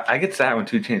too. I get sad when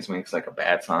 2 Chainz makes like a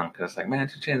bad song because it's like, man,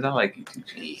 2 Chainz, I like you, 2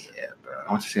 Chainz. Yeah, bro.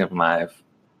 I went to see him live,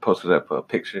 posted up a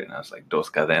picture, and I was like, Dos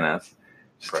Cadenas,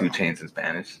 just 2 Chainz in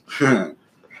Spanish. Fucking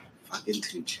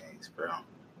 2 Chainz, bro.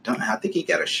 I think he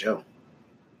got a show.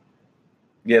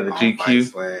 Yeah, the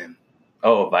GQ.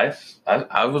 Oh, Vice?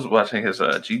 I was watching his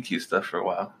GQ stuff for a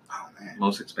while. Oh, man.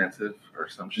 Most expensive or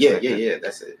some shit. Yeah,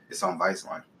 that's it. It's on Vice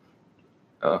Line.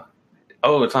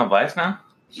 Oh, it's on Vice now?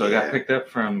 So it got picked up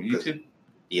from YouTube?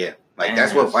 Yeah. Like,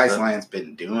 that's what Vice Line's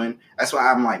been doing. That's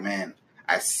why I'm like, man,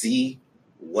 I see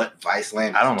what Vice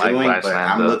Land is doing, like but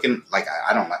I'm looking, like,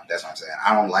 I don't like, that's what I'm saying.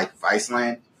 I don't like Vice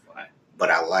Land,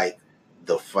 but I like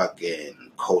the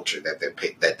fucking culture that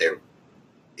they're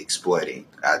exploiting.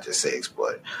 I just say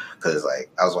exploiting because,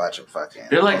 like, I was watching fucking.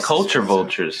 They're like culture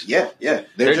vultures. Yeah.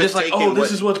 They're just like, oh,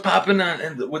 this is what's popping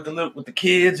on with the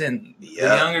kids and the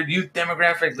younger youth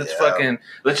demographic.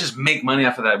 Let's just make money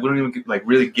off of that. We don't even like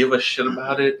really give a shit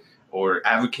about it or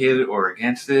advocate it or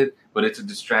against it, but it's a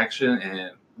distraction,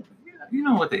 and you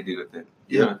know what they do with it.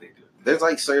 You know what they do. There's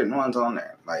like certain ones on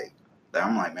there, like.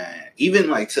 I'm like, man,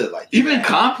 even even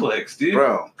Complex, dude,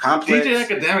 bro, Complex, DJ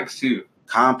Academics too.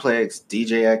 Complex, fuck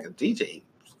DJ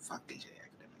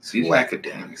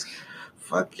Academics.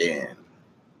 Fucking,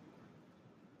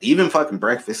 even fucking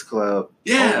Breakfast Club.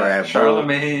 Yeah, over at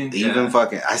Charlemagne. Even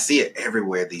fucking, I see it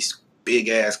everywhere. These big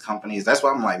ass companies. That's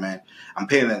why I'm like, man, I'm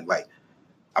paying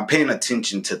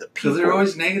attention to the people. Because they're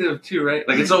always negative too, right?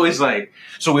 Like it's always like,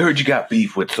 so we heard you got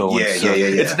beef with so and so.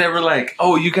 Yeah. It's never like,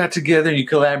 oh, you got together and you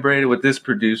collaborated with this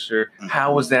producer. Mm-hmm.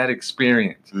 How was that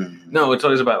experience? Mm-hmm. No, it's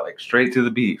always about like straight to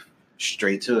the beef.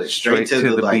 Straight to it. Straight to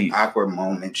the like beef. Awkward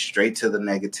moment. Straight to the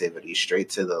negativity.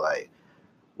 Straight to the like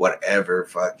whatever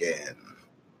fucking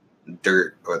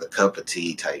dirt or the cup of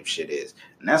tea type shit is.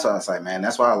 And that's why I was like, man,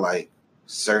 that's why I like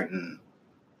certain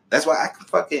That's why I can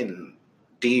fucking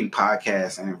deem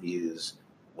podcast interviews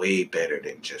way better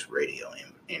than just radio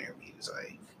interviews.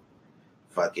 Like,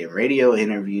 fucking radio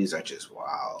interviews are just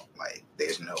wild. Like,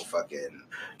 there's no fucking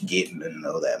getting to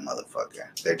know that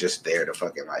motherfucker. They're just there to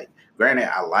fucking, like,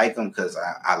 granted, I like them because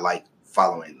I like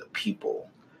following the people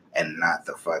and not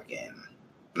the fucking,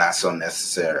 not so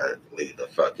necessarily the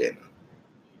fucking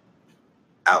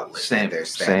outlet that they're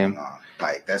standing on.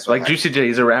 Like, that's what, like Juicy J,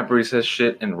 he's a rapper. He says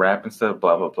shit and rap and stuff,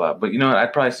 blah blah blah. But you know what?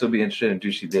 I'd probably still be interested in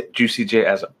Juicy J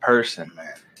as a person,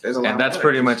 man. There's a lot, and that's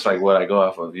pretty much like what I go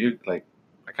off of. You like,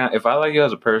 if I like you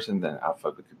as a person, then I'll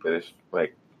fuck with you. But it's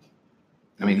like,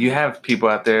 I mean, you have people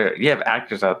out there, you have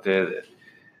actors out there that,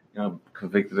 you know,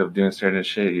 convicted of doing certain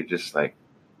shit. You're just like,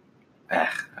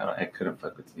 I couldn't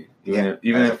fuck with you,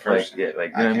 even if like, you know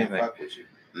what I mean? Like, fuck with you.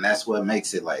 And that's what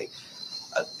makes it like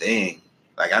a thing.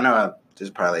 Like, I know there's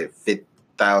probably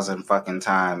 50,000 fucking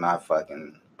time I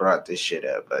fucking brought this shit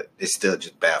up, but it still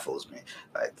just baffles me.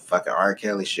 Like, fucking R.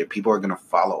 Kelly shit. People are gonna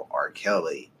follow R.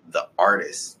 Kelly, the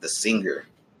artist, the singer,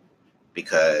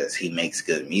 because he makes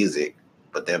good music.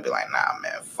 But they'll be like, nah,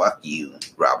 man, fuck you,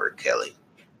 Robert Kelly.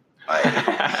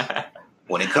 Like,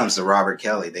 when it comes to Robert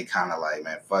Kelly, they kind of like,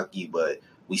 man, fuck you, but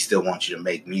we still want you to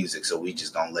make music, so we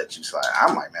just gonna let you slide.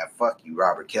 I'm like, man, fuck you,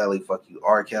 Robert Kelly, fuck you,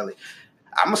 R. Kelly.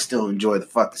 I'm gonna still enjoy the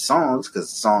fucking songs because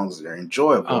the songs are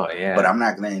enjoyable. Oh, yeah. But I'm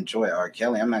not gonna enjoy R.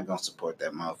 Kelly. I'm not gonna support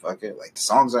that motherfucker. Like, the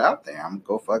songs are out there. I'm gonna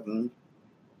go fucking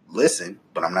listen,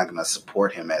 but I'm not gonna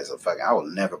support him as a fucking. I will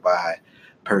never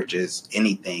purchase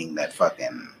anything that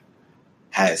fucking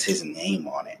has his name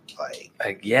on it.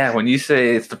 Like, yeah, when you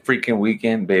say it's the freaking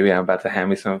weekend, baby, I'm about to have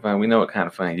me some fun. We know what kind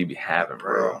of fun you be having,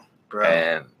 bro.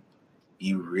 And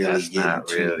you really that's get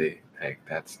not into really like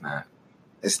that's not.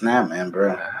 It's not, man,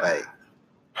 bro. Like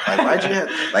why'd you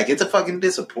have like it's a fucking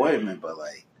disappointment, but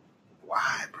like,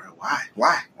 why, bro? Why?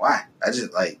 I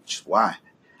just why?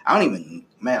 I don't even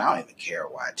care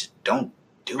why. Just don't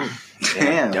do it.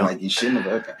 Damn, like you shouldn't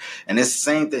have. Okay. And it's the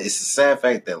same thing. It's a sad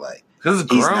fact that like he's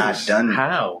gross. Not done.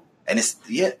 How? And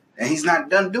he's not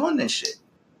done doing this shit.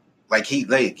 Like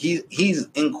he's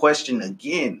in question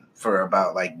again for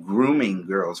about like grooming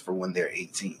girls for when they're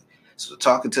 18. So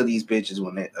talking to these bitches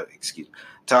when they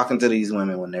talking to these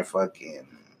women when they're fucking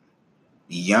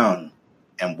young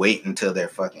and wait until they're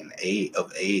fucking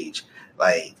of age.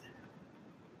 Like,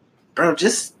 bro,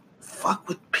 just fuck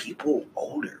with people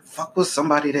older. Fuck with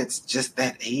somebody that's just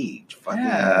that age. Fucking,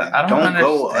 I don't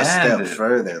go a step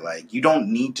further. Like, you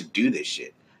don't need to do this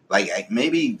shit. Like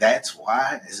maybe that's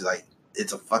why it's like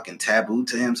it's a fucking taboo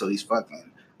to him. So he's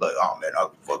fucking like, oh man, I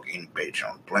can fuck any bitch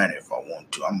on the planet if I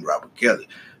want to. I'm Robert Kelly,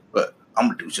 but I'm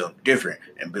gonna do something different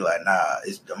and be like, nah,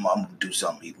 I'm gonna do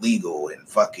something illegal and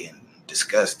fucking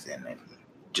disgusting and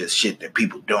just shit that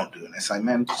people don't do. And it's like,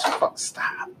 man, just fucking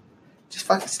stop. Just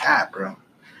fucking stop, bro.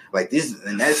 Like this,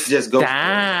 and that's just go. Stop.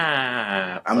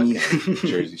 I mean,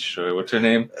 Jersey Shore. What's her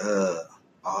name?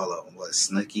 All of them. What,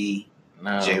 Snooki?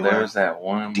 No, there was that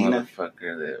one Dina?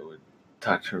 motherfucker that would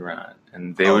talk to Ron,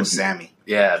 and they would Sammy.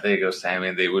 Yeah, there you go, Sammy.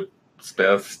 And they would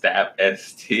spell stap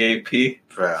STAP.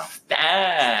 Bro,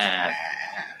 stap.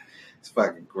 It's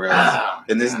fucking gross.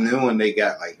 And this new one they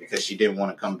got like because she didn't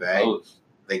want to come back.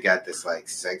 They got this like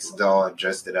sex doll and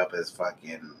dressed it up as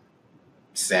fucking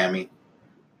Sammy.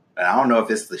 And I don't know if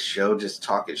it's the show just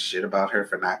talking shit about her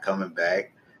for not coming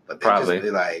back, but they just be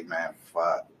like, man,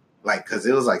 fuck. Like, because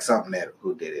it was like something that,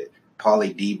 who did it?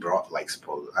 Pauly D brought, like,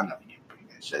 I know you bring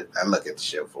that shit. I look at the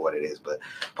show for what it is, but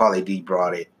Pauly D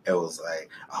brought it. It was like,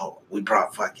 oh, we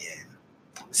brought fucking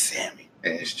Sammy.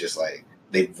 And it's just like,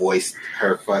 they voiced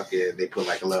her fucking, they put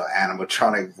like a little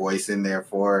animatronic voice in there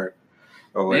for her.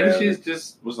 Or whatever. Maybe she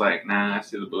just was like, nah, I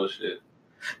see the bullshit.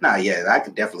 Nah, yeah, I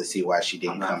could definitely see why she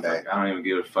didn't come back. I don't even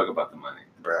give a fuck about the money,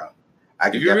 bro.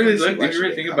 If you really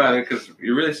think about it, because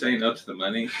you're really saying no to the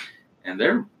money, and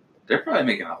they're probably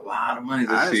making a lot of money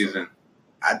this season.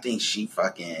 I think she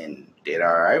fucking did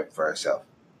all right for herself.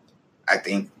 I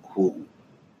think who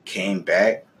came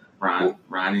back,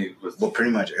 Ronnie was. Well,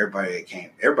 pretty much everybody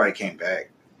came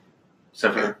back,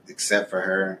 except for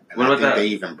her. And I think they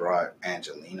even brought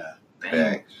Angelina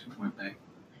back. She went back.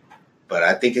 But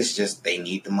I think it's just they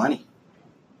need the money.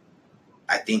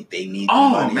 I think they need the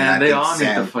money. Oh, man, they all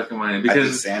need the fucking money. Because I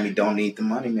think Sammy don't need the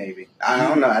money, maybe. I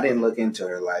don't know. I didn't look into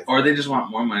her life. Or they just want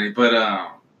more money. But,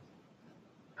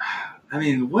 I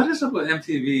mean, what is up with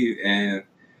MTV and...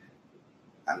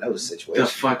 I know the situation. The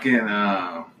fucking,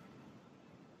 not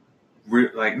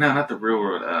the real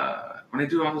world. When they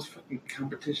do all those fucking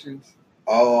competitions.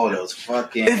 Oh, those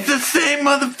fucking... It's the same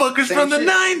motherfuckers from the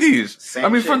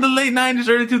 90s. From the late 90s,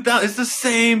 early 2000s. It's the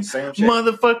same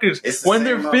motherfuckers. When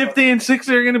they're 50 and 60,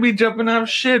 they're going to be jumping off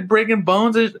shit, breaking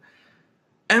bones.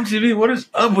 MTV, what is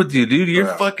up with you, dude? You're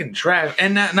fucking trash.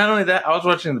 And not only that, I was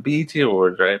watching the BET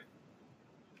Awards, right?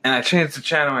 And I changed the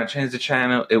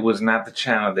channel. It was not the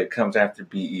channel that comes after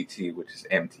BET, which is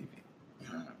MTV.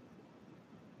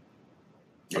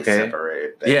 Okay?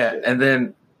 Separated that shit. And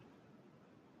then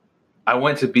I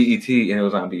went to BET and it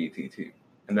was on BET too.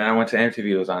 And then I went to MTV,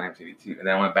 it was on MTV too. And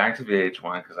then I went back to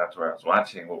VH1 because that's where I was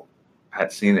watching. Well, I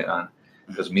had seen it on.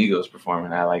 It was Migos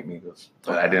performing. I like Migos.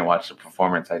 But I didn't watch the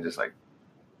performance. I just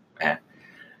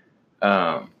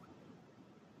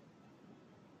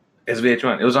it's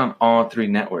VH1. It was on all three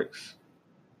networks.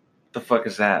 What the fuck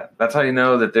is that? That's how you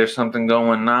know that there's something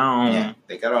going on. Yeah,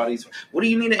 they got all these. What do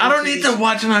you mean? I don't need to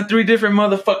watch it on 3 different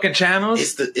motherfucking channels.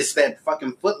 It's that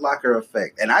fucking Foot Locker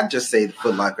effect, and I just say the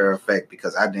Foot Locker effect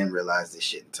because I didn't realize this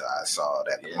shit until I saw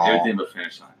that. Everything but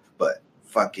Finish Line. But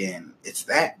fucking, it's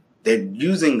that they're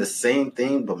using the same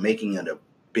thing but making it a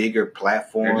bigger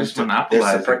platform. They're just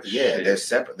monopolizing. They're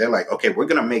separate. They're like, okay, we're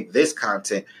gonna make this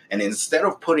content, and instead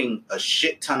of putting a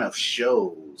shit ton of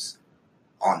shows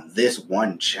on this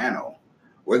one channel,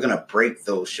 we're gonna break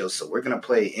those shows. So we're gonna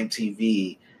play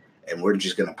MTV, and we're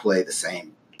just gonna play the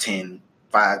same 10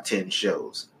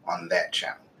 shows on that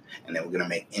channel, and then we're gonna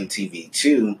make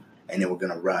MTV2, and then we're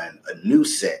gonna run a new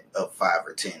set of 5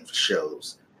 or 10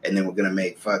 shows, and then we're gonna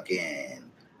make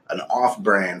fucking an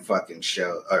off-brand fucking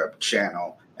show or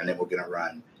channel, and then we're gonna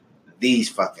run these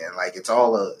fucking, like, it's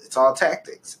all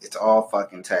tactics. It's all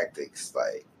fucking tactics.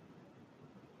 Like,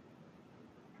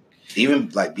 even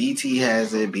like BT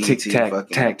has it, BT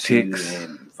fucking tactics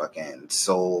and fucking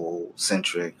Soul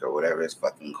Centric or whatever it's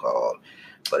fucking called.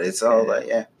 But it's all like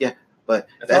but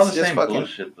it's that's all the just same fucking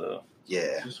bullshit though. Yeah,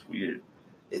 it's just weird.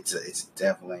 It's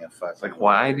definitely a fucking. It's like,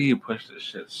 why do you push this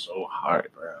shit so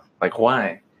hard, bro? Like,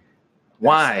 why?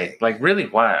 Why? Like, really,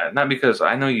 why? Not because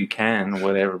I know you can,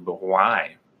 whatever, but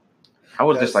why? I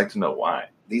would just like to know why.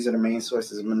 These are the main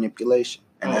sources of manipulation.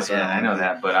 And I know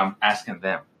that, but I'm asking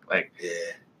them. Like,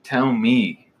 tell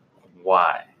me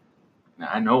why. Now,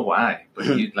 I know why, but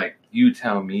you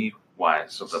tell me why,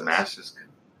 so the masses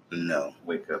can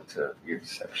wake up to your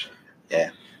deception.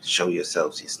 Yeah, show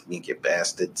yourselves, you sneaky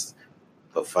bastards.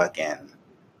 But fucking,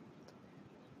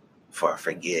 before I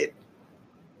forget,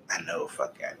 I know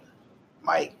fucking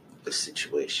Mike, the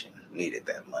situation, needed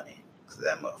that money. Because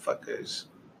that motherfucker's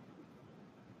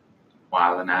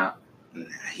wilding out.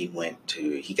 He went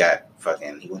to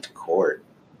court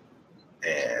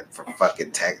and for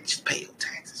fucking tax, just pay your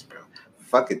taxes, bro.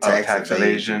 Fucking tax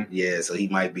evasion. Yeah, so he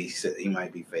might be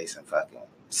facing fucking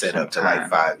set up to like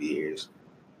 5 years.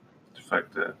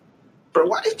 Fuck that. Bro,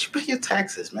 why didn't you pay your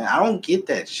taxes, man? I don't get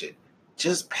that shit.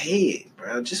 Just pay it,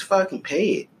 bro. Just fucking pay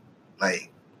it.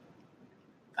 Like,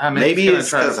 maybe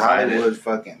it's because Hollywood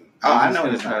fucking. I know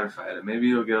he's trying to fight it. Maybe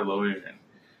he'll get a lawyer.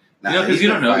 Because you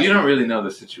don't know. You don't really know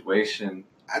the situation.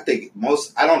 I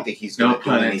don't think he's going to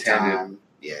do any time.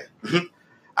 Yeah.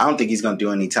 I don't think he's going to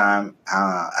do any time.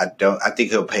 I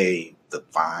think he'll pay the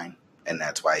fine, and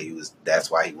that's why he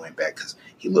went back, because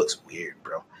he looks weird,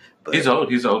 bro. But he's old.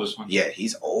 He's the oldest one. Yeah,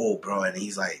 he's old, bro, and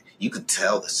he's like, you could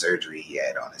tell the surgery he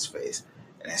had on his face,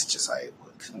 and it's just like,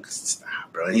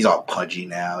 stop, bro. And he's all pudgy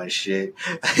now and shit.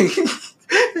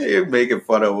 You're making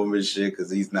fun of him and shit because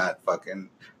he's not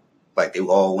fucking, like, they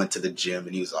all went to the gym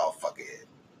and he was all fucking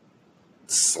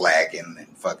slacking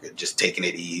and fucking just taking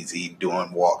it easy,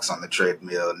 doing walks on the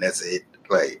treadmill, and that's it.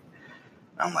 Like,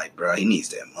 I'm like, bro, he needs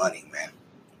that money, man.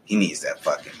 He needs that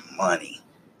fucking money.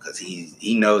 Because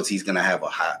he knows he's going to have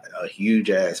a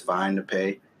huge-ass fine to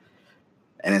pay.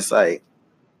 And it's like,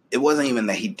 it wasn't even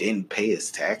that he didn't pay his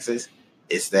taxes.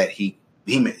 It's that he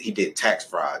did tax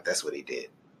fraud. That's what he did.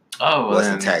 Oh, well, it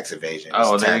wasn't tax evasion.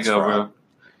 Oh, there you go, fraud.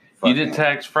 Bro. You did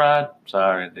tax fraud?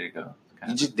 Sorry, there you go.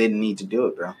 He just didn't need to do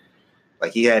it, bro.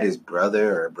 Like, he had his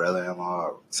brother or brother-in-law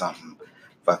or something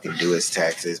fucking do his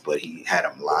taxes, but he had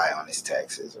him lie on his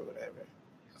taxes or whatever.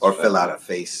 Or fill out a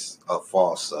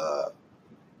false...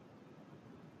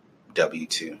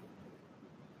 W-2.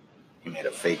 He made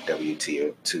a fake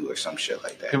W-2 or some shit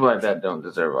like that. People like that don't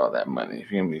deserve all that money.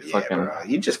 If you're gonna be fucking... bro.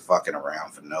 You just fucking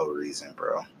around for no reason,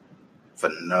 bro. For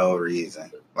no reason.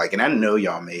 Like, and I know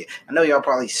y'all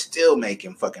probably still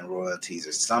making fucking royalties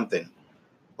or something.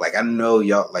 Like, I know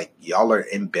y'all are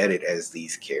embedded as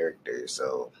these characters,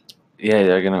 so... Yeah,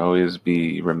 they're gonna always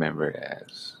be remembered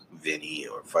as... Vinny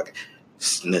or fucking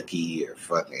Snooki or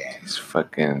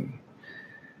fucking...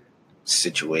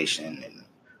 situation, and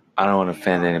I don't want to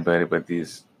offend anybody, but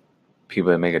these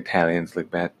people that make Italians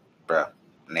look bad, bro,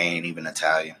 And they ain't even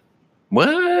Italian.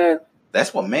 What?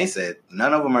 That's what May said.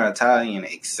 None of them are Italian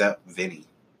except Vinny.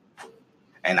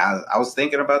 And I was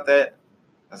thinking about that.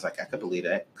 I was like, I could believe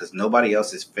that. Because nobody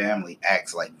else's family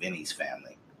acts like Vinny's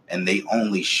family. And they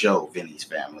only show Vinny's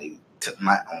family.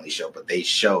 Not only show, but they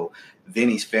show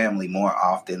Vinny's family more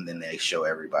often than they show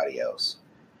everybody else.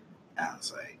 And I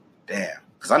was like, damn.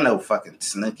 Because I know fucking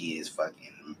Snooki is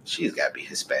fucking... She's got to be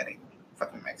Hispanic.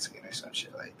 Fucking Mexican or some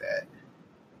shit like that.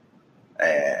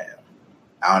 And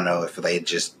I don't know if they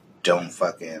just don't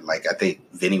fucking... Like, I think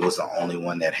Vinny was the only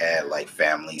one that had, like,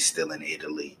 family still in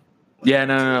Italy. Yeah,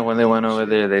 no. When they went over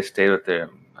there, they stayed with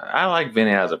them. I like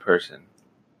Vinny as a person,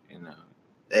 you know.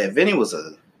 Yeah, Vinny was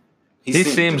a... He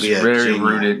seems very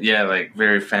rooted, yeah, like,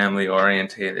 very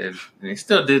family-orientated. And he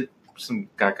still did some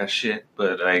gaga shit,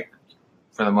 but, like,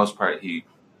 for the most part, he,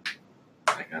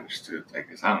 like, understood, I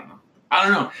guess. I don't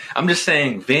know. I'm just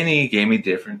saying, Vinny gave me a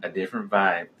different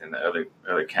vibe than the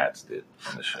other cats did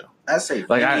on the show. I say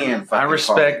like, Vinny and fucking I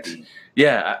respect, Pauly D.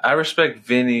 Yeah, I respect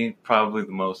Vinny probably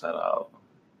the most out of all of them.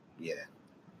 Yeah.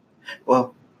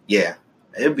 Well, yeah.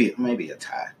 It'd be maybe a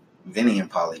tie. Vinny and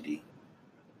Pauly D.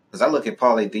 Because I look at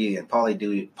Pauly D and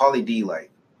Pauly D, like,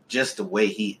 just the way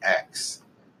he acts,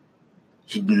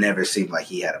 he never seemed like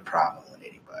he had a problem with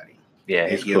anybody. Yeah,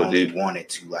 he's he cool, only dude. wanted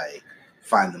to, like,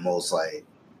 find the most, like,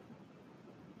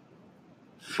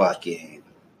 fucking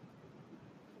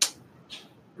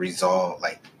resolve,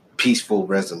 like, peaceful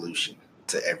resolution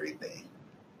to everything.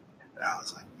 And I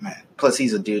was like, man. Plus,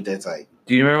 he's a dude that's, like...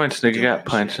 Do you remember when Snooki got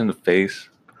punched in the face?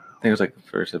 I think it was, like, the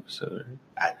first episode.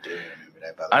 I do remember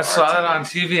that. By I saw it on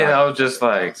TV, and I was just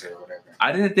like...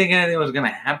 I didn't think anything was going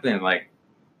to happen. Like,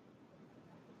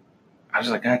 I was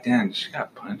like, God damn, she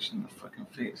got punched in the fucking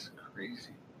face. Crazy.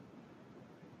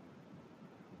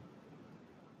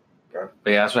 Bro.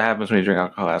 But yeah, that's what happens when you drink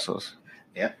alcohol, assholes.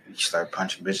 Yeah, you start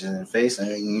punching bitches in the face,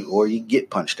 or you get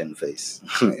punched in the face.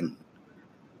 And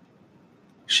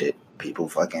shit, people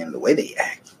fucking, the way they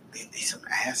act, they some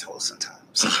assholes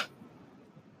sometimes.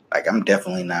 Like, I'm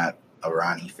definitely not a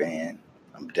Ronnie fan.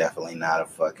 I'm definitely not a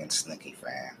fucking Snooki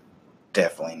fan.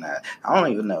 Definitely not. I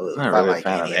don't even know if I'm not really a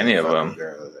fan of any of them.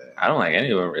 I don't like any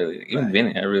of them, really. Even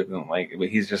Vinny, I really don't like it. But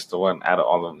he's just the one out of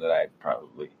all of them that I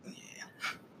probably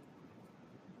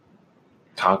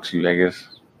talk to, I guess.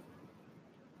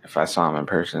 If I saw him in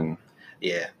person.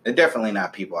 Yeah. They're definitely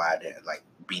not people I'd, like,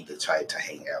 be the type to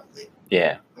hang out with.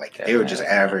 Yeah. Like, they were just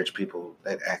average people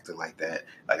that acted like that.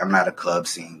 Like, I'm not a club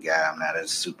scene guy. I'm not a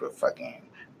super fucking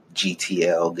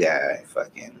GTL guy.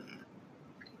 Fucking...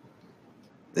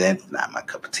 That's not my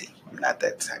cup of tea. I'm not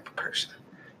that type of person.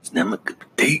 It's not my cup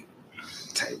of tea.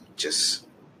 Type, just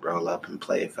roll up and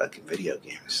play a fucking video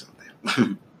game or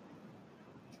something.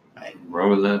 Like,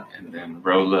 roll up and then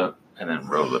roll up and then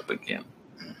roll up again.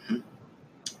 Mm-hmm.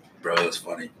 Bro, it was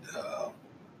funny.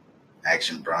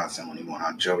 Action Bronson, when he went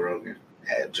on Joe Rogan,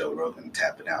 had Joe Rogan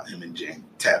tapping out, him and Jane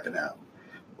tapping out.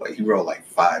 Like, he rolled like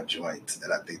 5 joints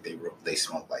that I think they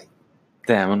smoked like.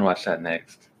 Damn, I'm gonna watch that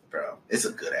next. Bro, it's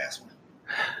a good ass one.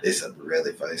 It's a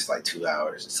really fun. It's like 2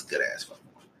 hours. It's a good ass one.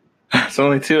 It's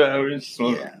only 2 hours.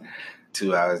 Yeah,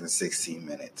 2 hours and 16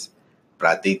 minutes. But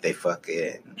I think they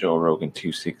fucking... Joe Rogan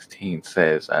 216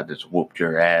 says, I just whooped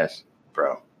your ass.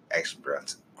 Bro, Action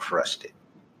Bronson crushed it.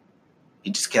 He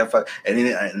just kept fucking...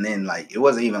 And then, like, it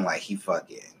wasn't even like he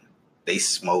fucking... They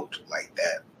smoked like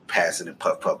that, passing and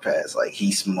puff pass. Like,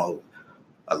 he smoked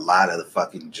a lot of the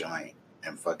fucking joint.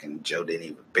 And fucking Joe didn't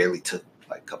even... Barely took,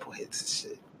 like, a couple hits and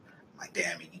shit. Like,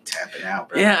 damn, you tapping out,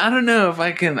 bro. Yeah, I don't know if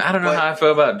I can... I don't know how I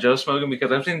feel about Joe smoking,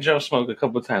 because I've seen Joe smoke a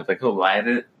couple of times. Like, he'll light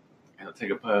it, and he'll take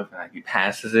a puff, and like, he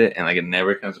passes it, and like, it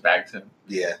never comes back to him.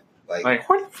 Yeah. Like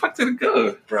where the fuck did it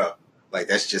go? Bro, like,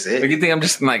 that's just it. Like, you think I'm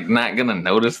just, like, not gonna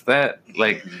notice that?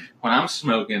 Like, when I'm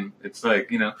smoking, it's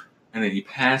like, you know, and then you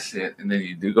pass it, and then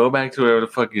you do go back to whatever the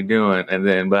fuck you're doing, and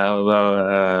then blah, blah,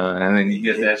 blah, and then you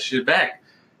get that shit back.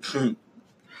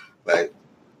 Like,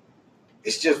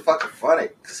 it's just fucking funny,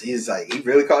 because he's like, he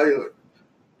really called you,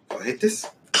 oh, hit this?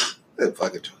 The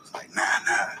fucking Joe was like, nah.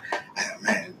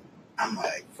 Man, I'm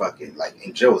like, fucking, like,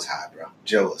 and Joe was high, bro.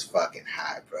 Joe was fucking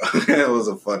high, bro. It was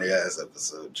a funny ass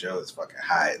episode. Joe was fucking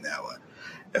high in that one.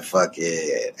 And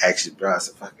fucking, Action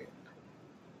Bronson fucking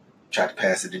tried to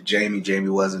pass it to Jamie. Jamie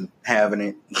wasn't having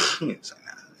it. He was like,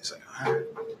 nah. He's like, all right.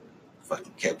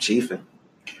 Fucking kept chiefing.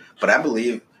 But I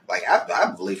believe, like,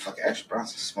 I believe fucking Action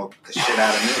Bronson smoked the shit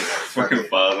out of me. Like, fucking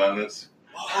pause on this.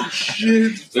 Oh,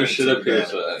 shit. There's shit up here,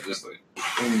 so just like...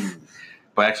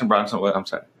 But Action Bronson, what? I'm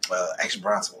sorry. Action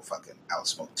Bronson will fucking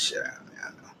outsmoke the shit out of me, I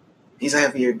know. He's a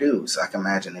heavier dude, so I can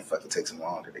imagine it fucking takes him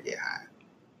longer to get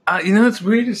high. You know, it's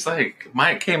weird. It's like,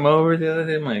 Mike came over the other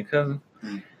day, my cousin.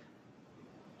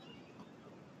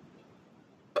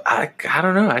 I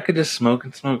don't know. I could just smoke.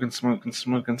 And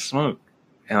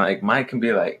like Mike can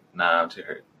be like, nah, I'm too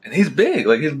hurt. And he's big.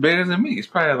 Like he's bigger than me. He's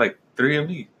probably like 3 of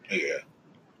me. Yeah.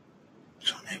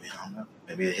 So maybe, I don't know.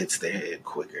 Maybe it hits their head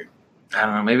quicker. I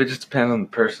don't know. Maybe it just depends on the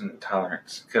person's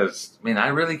tolerance. Because, I mean, I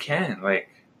really can. Like,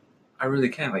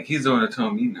 he's the one that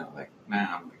told me no. Like,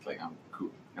 nah, I'm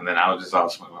cool. And then I was just all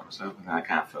smoking by myself. And then I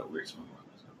kind of felt weird smoking by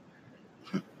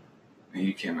myself. And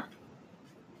you came out.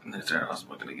 And then I started all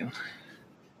smoking again.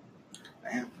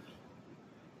 Damn.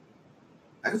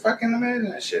 I can fucking imagine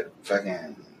that shit.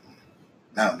 Fucking.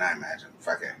 No, not imagine.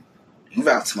 Fucking. You've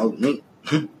outsmoked me.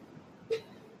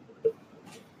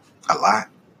 A lot.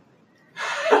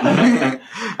 I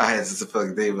had this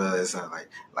fucking day, but it's not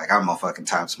like I'm a fucking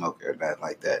top smoker or nothing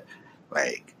like that.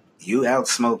 Like, you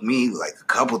outsmoked me like a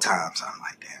couple times. I'm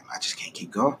like, damn, I just can't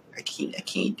keep going. I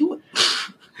can't do it.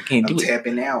 I'm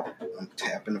tapping out. I'm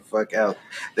tapping the fuck out.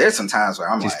 There's some times where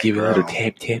I'm just like, give it a little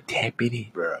tap it in.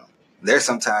 Bro. There's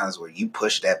some times where you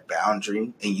push that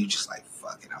boundary and you just like,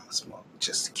 fuck it, I'm gonna smoke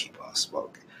just to keep on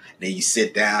smoking. Then you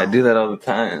sit down. I do that all the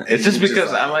time. It's just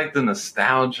because I like the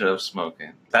nostalgia of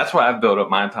smoking. That's why I built up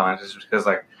my tolerance. Just because,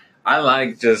 like, I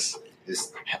like just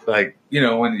like, you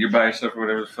know, when you're by yourself or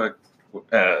whatever the fuck,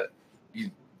 you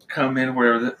come in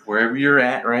wherever you're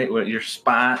at, right, your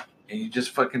spot, and you just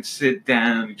fucking sit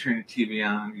down. You turn the TV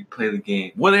on. You play the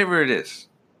game, whatever it is.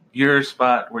 Your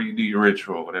spot where you do your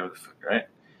ritual, whatever the fuck, right?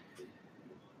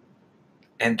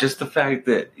 And just the fact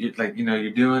that you're like, you know,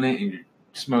 you're doing it and you're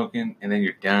smoking, and then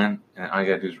you're done, and all you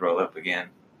gotta do is roll up again.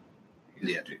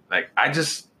 Yeah. Like, I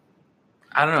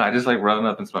don't know. I just like rolling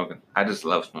up and smoking. I just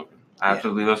love smoking. I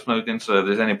absolutely love smoking. So if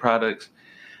there's any products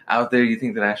out there you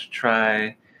think that I should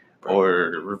try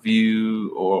or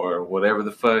review or whatever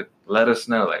the fuck, let us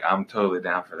know. Like, I'm totally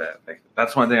down for that. Like,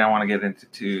 that's one thing I want to get into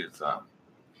too. Is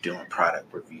doing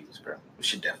product reviews, bro. We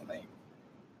should definitely.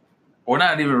 Or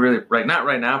not even really, like, not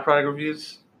right now product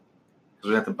reviews, because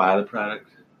we have to buy the product.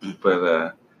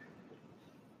 But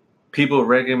people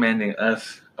recommending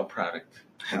us a product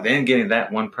and then getting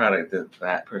that one product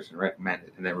that person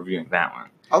recommended and then reviewing that one.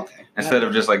 Okay. Instead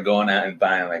of just like going out and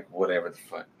buying like whatever the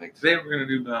fuck. Like, today we're going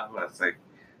to do blah, blah. It's like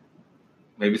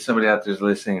maybe somebody out there's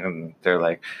listening and they're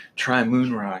like, try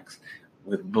Moon Rocks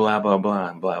with blah, blah, blah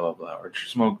and blah, blah, blah. Or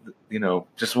smoke, you know,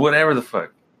 just whatever the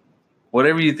fuck.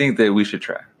 Whatever you think that we should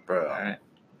try. Bro. All right.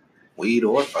 Weed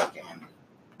or fucking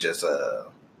just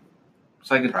it's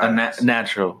like a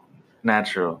natural.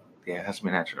 Yeah, it has to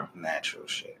be natural. Natural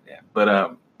shit. Yeah.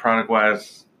 But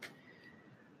product-wise,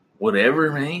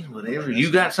 whatever, man. Whatever.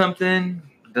 You got something,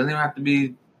 doesn't even have to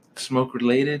be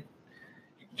smoke-related.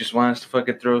 You just want us to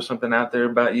fucking throw something out there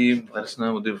about you, let us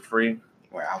know. We'll do it for free.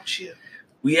 We're out here.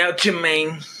 We out here,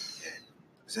 man. Yeah.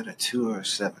 Is it a 2 or a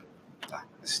 7?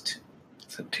 It's 2.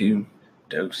 It's a 2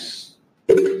 dose.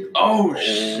 Oh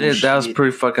shit. That was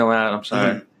pretty fucking loud. I'm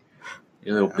sorry.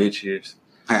 You little bitch ears.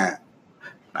 Nah,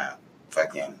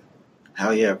 fucking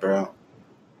hell yeah, bro.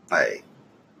 Like,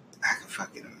 I can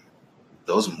fucking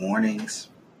those mornings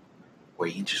where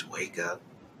you just wake up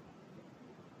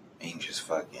and you just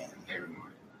fucking every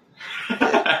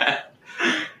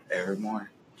morning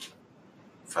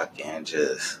fucking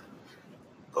just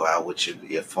go out with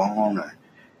your phone or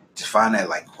just find that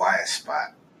like quiet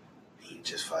spot and you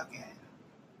just fucking.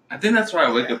 I think that's why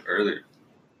I wake up earlier.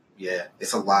 Yeah,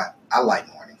 it's a lot. I like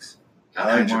mornings.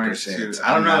 I like mornings too.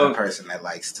 I'm not a person that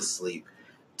likes to sleep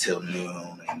till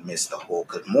noon and miss the whole.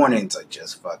 Because mornings are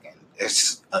just fucking.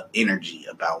 There's an energy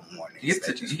about mornings. You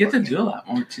get to do a lot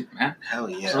more too, man. Hell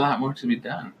yeah. There's a lot more to be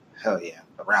done. Hell yeah.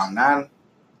 Around 9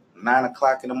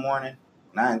 o'clock in the morning,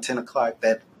 9, 10 o'clock.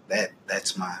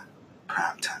 That's my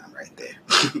prime time right there.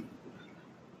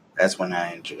 That's when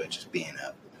I enjoy just being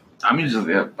up. I'm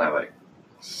usually up by like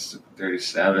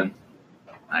 6:37.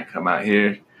 I come out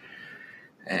here,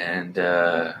 and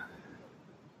to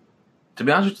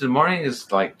be honest with you, the morning is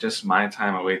like just my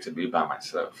time away to be by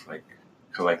myself. Like,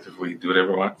 collectively do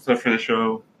whatever I want. Stuff for the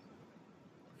show,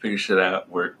 figure shit out,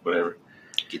 work, whatever.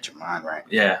 Get your mind right.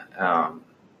 Yeah,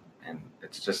 and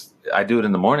it's just, I do it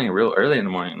in the morning, real early in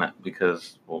the morning, not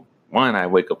because, well, one, I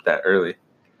wake up that early,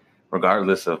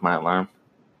 regardless of my alarm,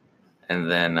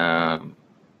 and then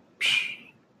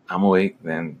I'm awake,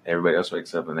 then everybody else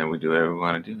wakes up, and then we do whatever we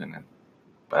want to do. And then,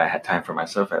 but I had time for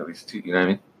myself at least too. You know what I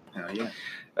mean? Hell yeah.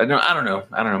 I don't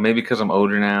know. Maybe because I'm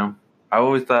older now. I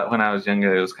always thought when I was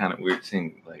younger it was kind of weird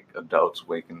seeing like adults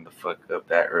waking the fuck up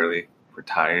that early,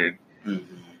 retired.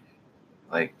 Mm-hmm.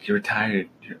 Like, you're retired.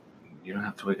 You don't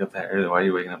have to wake up that early. Why are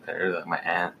you waking up that early? Like, my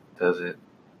aunt does it.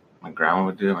 My grandma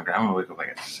would do it. My grandma would wake up like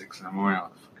at 6 in the morning all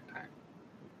the fucking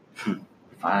time.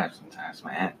 5 sometimes.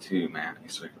 My aunt too, man. I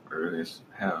used to wake up early as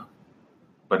hell.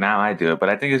 but now I do it. But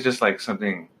I think it's just like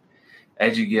something,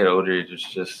 as you get older, you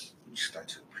start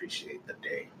to appreciate the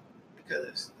day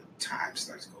because the time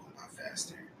starts going a lot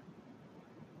faster.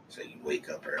 So you wake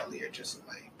up earlier just to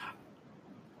like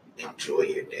enjoy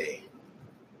your day.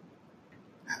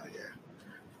 Hell yeah.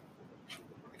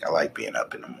 Like, I like being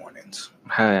up in the mornings.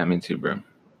 Hell yeah, me too, bro.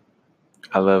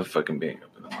 I love fucking being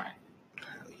up in the morning.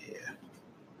 Hell yeah.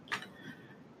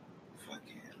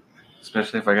 Fucking.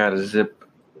 Especially if I got a zip.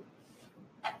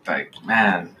 Like,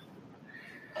 man.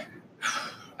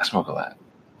 I smoke a lot.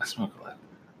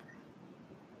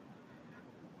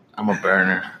 I'm a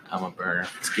burner.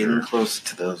 It's getting closer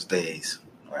to those days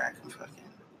where I can fucking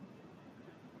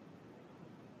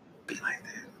be like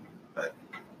that. But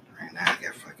right now I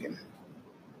got fucking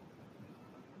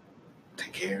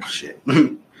take care of shit.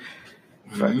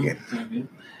 Fucking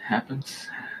happens.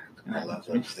 I love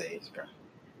those days, bro.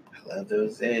 I love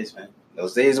those days, man.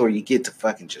 Those days where you get to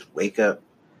fucking just wake up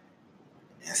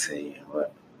and say, you know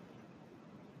what?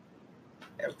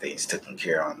 Everything's taken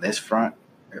care of on this front.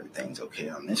 Everything's okay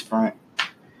on this front.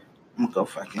 I'm gonna go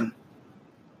fucking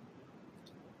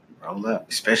roll up.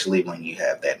 Especially when you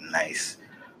have that nice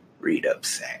read up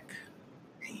sack.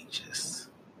 And you just,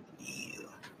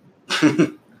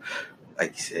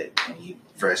 like you said, when you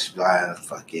fresh fly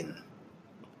fucking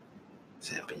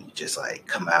zip and you just like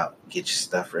come out, get your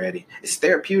stuff ready. It's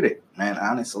therapeutic, man.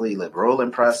 Honestly, like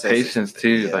rolling process. Patience too.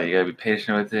 Yeah. Like you gotta be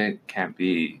patient with it. Can't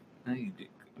be. I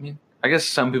mean, I guess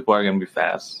some people are gonna be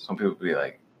fast. Some people be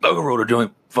like, I can roll a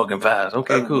joint fucking fast.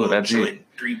 Okay, cool. That's it.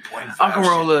 3.5. I can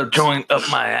roll a joint up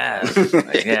my ass.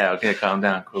 Like, yeah, okay, calm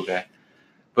down, cool guy.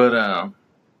 But I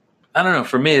don't know.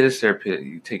 For me, it is therapeutic.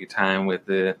 You take your time with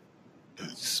it.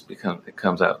 It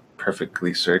comes out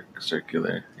perfectly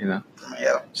circular. You know,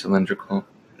 cylindrical.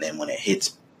 And then when it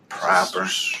hits proper,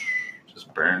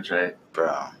 just burns right,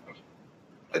 bro.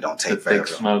 It don't take forever.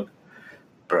 Thick smoke,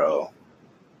 bro.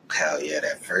 Hell yeah,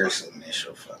 that first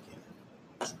initial fucking.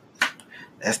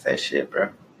 That's that shit, bro.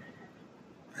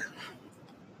 I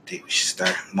think we should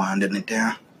start winding it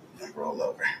down and roll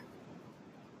over.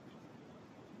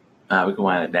 We can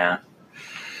wind it down.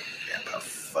 Yeah, about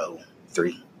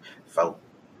 3, 4.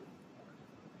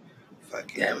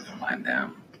 Fuck yeah, we can wind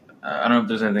down. I don't know if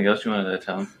there's anything else you wanted to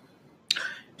tell them.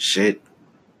 Shit.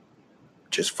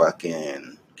 Just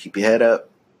fucking keep your head up.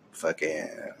 Fucking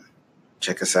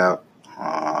check us out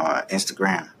on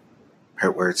Instagram.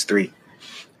 HurtWords3.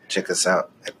 Check us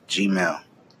out at Gmail.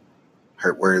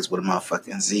 HurtWords with a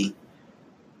motherfucking Z.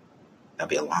 That'd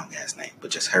be a long ass name, but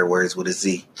just HurtWords with a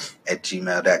Z at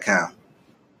gmail.com.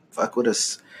 Fuck with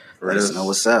us. Let us know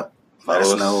what's up. Let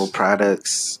us know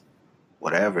products,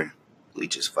 whatever. We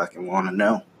just fucking want to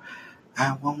know.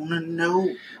 I want to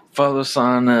know. Follow us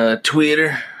on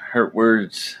Twitter,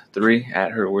 HurtWords3,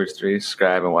 at HurtWords3.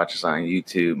 Subscribe and watch us on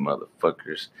YouTube,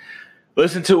 motherfuckers.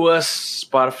 Listen to us,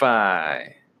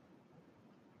 Spotify.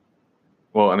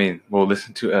 Well, I mean,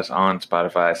 listen to us on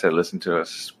Spotify. I said listen to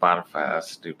us, Spotify.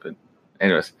 That's stupid.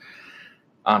 Anyways,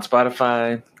 on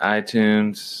Spotify,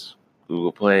 iTunes,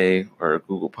 Google Play, or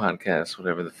Google Podcasts,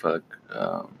 whatever the fuck.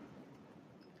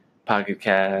 Pocket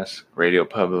Cast, Radio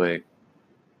Public,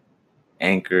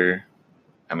 Anchor.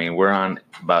 I mean, we're on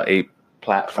about 8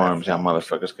 platforms. Y'all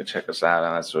motherfuckers can check us out.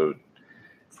 And that's what.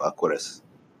 Fuck with us.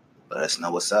 Let us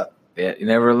know what's up. Yeah, you're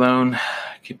never alone.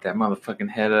 Keep that motherfucking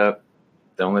head up.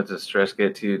 Don't let the stress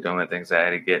get to you. Don't let the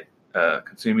anxiety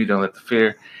consume you. Don't let the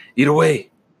fear eat away.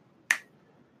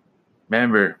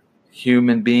 Remember,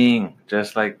 human being,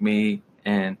 just like me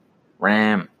and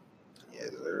Ram.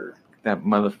 Yes, sir. Keep that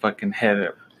motherfucking head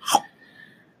up.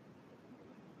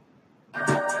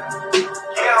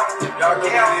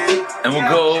 And we'll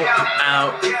go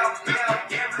out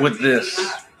with this.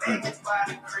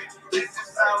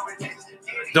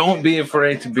 Don't be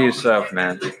afraid to be yourself,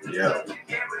 man. Yeah.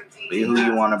 Be who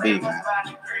you want to be, man.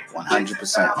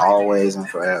 100%, always and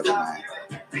forever, man.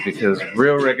 Because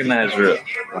real recognize real.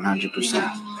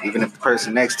 100%. Even if the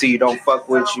person next to you don't fuck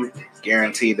with you,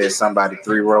 guarantee there's somebody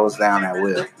 3 rows down that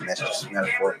will. And that's just a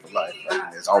metaphor for life.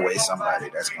 Like, there's always somebody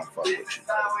that's going to fuck with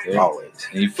you. Yeah. Always.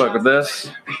 And you fuck with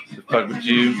us, we fuck with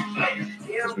you,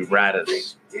 because we ride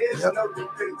us. Yep.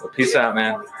 Well, peace out,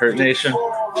 man. Hurt Nation.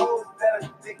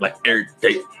 Like every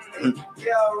day.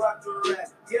 Yeah, I rock the rap.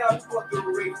 Yeah, I fuck the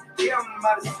race. Yeah, I'm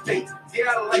out of state. Yeah,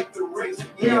 I like the race.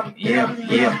 Yeah, I like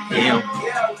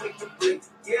the race.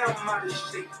 Yeah, I'm out of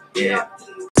shape. Yeah.